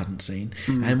surprised you hadn't seen.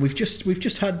 And we've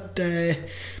just had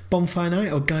Bonfire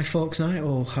Night or Guy Fawkes Night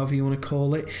or however you want to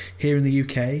call it here in the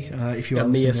UK. If you are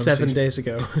mere 7 days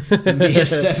ago, mere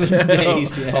 7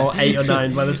 days, or 8 or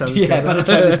 9 by the time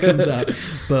this comes out.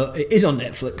 But it is on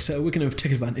Netflix, so we're going to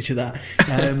take advantage of that.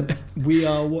 We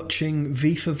are watching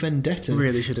V for Vendetta.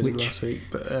 Really should have done last week,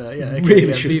 but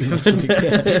really should have done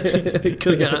last week.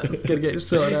 Gotta get it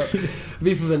sorted out.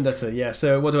 V for Vendetta. Yeah.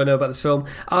 So what do I know about this film?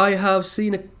 I have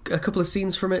seen a couple of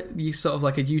scenes from it. You sort of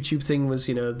like a YouTube thing was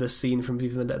the scene from V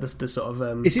for Vendetta. The sort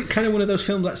of is it kind of one of those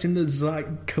films that's in the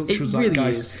cultural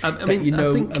zeitgeist? I mean,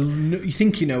 you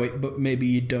think you know it, but maybe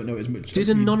you don't know it as much. Did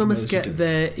Anonymous get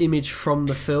their image from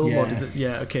the film? Yeah. Or did it,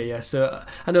 yeah. Okay. Yeah. So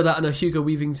I know that. I know Hugo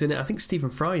Weaving's in it. I think Stephen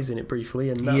Fry's in it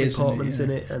briefly, and Natalie Portman's in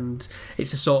it. And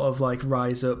it's a sort of like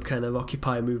rise up kind of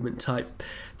Occupy movement type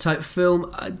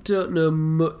film. I don't know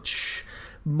much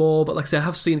more, but like I say, I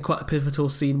have seen quite a pivotal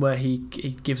scene where he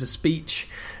gives a speech.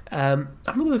 I'm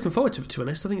really looking forward to it, to be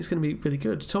honest. I think it's going to be really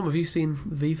good. Tom, have you seen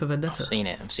V for Vendetta? I've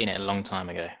seen it a long time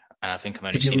ago, and I think I've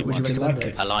only seen it once. Did you like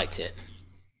it? I liked it.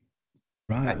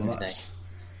 Right, well that's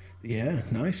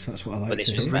nice. That's what I like but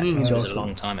to hear. It was a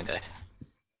long time ago,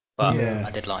 but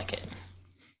I did like it.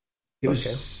 It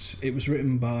was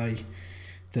written by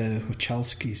the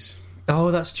Wachowskis.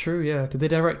 Oh, that's true. Yeah, did they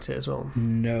direct it as well?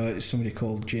 No, it's somebody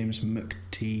called James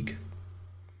McTeague.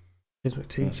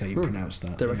 That's how you pronounce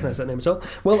that. Don't recognise that name at all.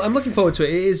 Well, I'm looking forward to it.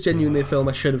 It is genuinely a film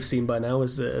I should have seen by now,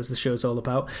 as the show's all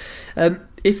about.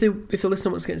 If the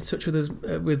listener wants to get in touch with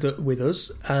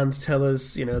us and tell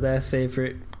us, their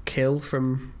favourite kill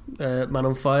from Man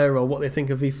on Fire or what they think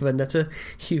of V for Vendetta,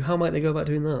 Hugh, how might they go about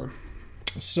doing that?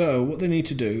 So what they need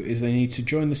to do is they need to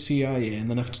join the CIA, and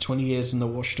then after 20 years and they're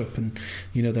washed up and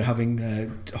they're having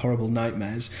horrible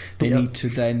nightmares, they need to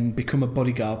then become a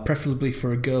bodyguard, preferably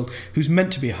for a girl who's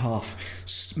meant to be half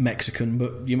Mexican,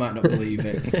 but you might not believe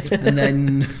it. And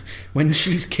then when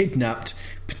she's kidnapped,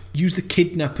 use the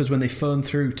kidnappers when they phone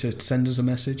through to send us a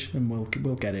message, and we'll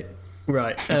get it.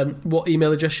 Right. What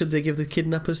email address should they give the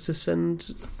kidnappers to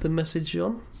send the message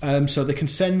on? So they can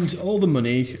send all the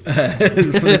money for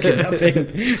the kidnapping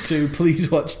to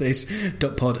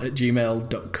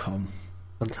pleasewatchthis.pod@gmail.com.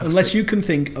 Fantastic. Unless you can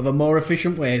think of a more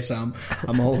efficient way, Sam,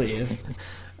 I'm all ears.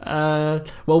 Well,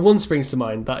 one springs to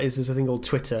mind. There's a thing called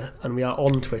Twitter, and we are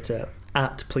on Twitter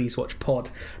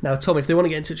 @PleaseWatchPod. Now, Tom, if they want to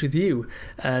get in touch with you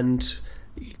and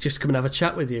just come and have a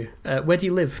chat with you, where do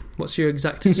you live? What's your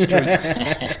exact street?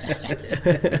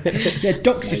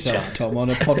 Dox yourself, Tom, on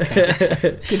a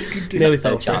podcast. Nearly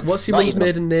fell for it. What's your mum's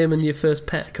maiden name and your first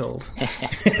pet called?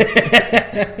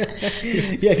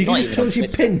 If you can just tell us your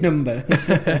PIN number.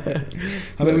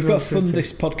 I mean, we've got to fund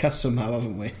this podcast somehow,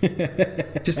 haven't we?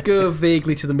 Just go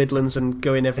vaguely to the Midlands and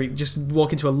go in just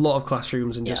walk into a lot of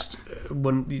classrooms and just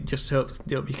hope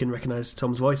you can recognise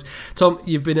Tom's voice. Tom,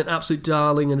 you've been an absolute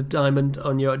darling and a diamond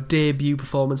on your debut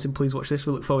performance in Please Watch This.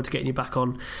 We look forward to getting you back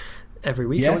on every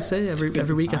week. I would say every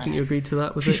week. I think you agreed to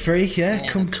that. Was it free?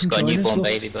 Come got join a newborn us.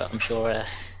 baby, but I'm sure.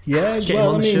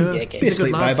 Well, I mean, be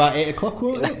asleep by about 8 o'clock,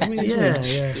 won't it? I mean,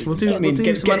 We'll do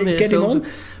some animated films.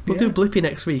 We'll do Blippi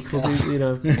next week. We'll do, we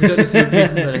don't need to do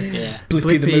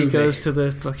Blippi the movie goes to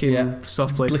the fucking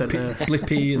soft play centre.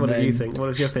 Blippi, what do you think? What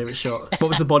is your favourite shot? What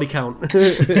was the body count?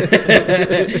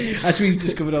 As we've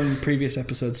discovered on previous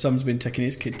episodes, Sam's been taking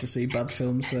his kid to see bad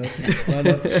films, so why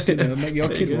not make your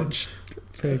kid watch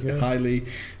highly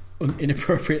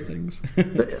inappropriate things.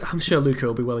 But I'm sure Luca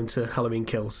will be well into Halloween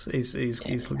Kills. He's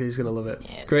going to love it.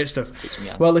 Yeah. Great stuff.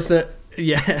 Well, listener,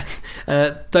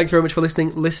 thanks very much for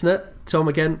listening. Listener, Tom,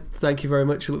 again, thank you very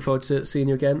much. We look forward to seeing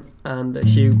you again. And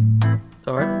Hugh,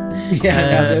 all right.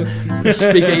 Yeah, I do.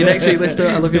 Speak at you next week, listener.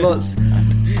 I love you lots.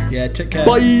 Yeah, take care.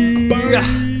 Bye.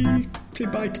 Bye. Say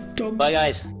bye to Tom. Bye,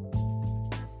 guys.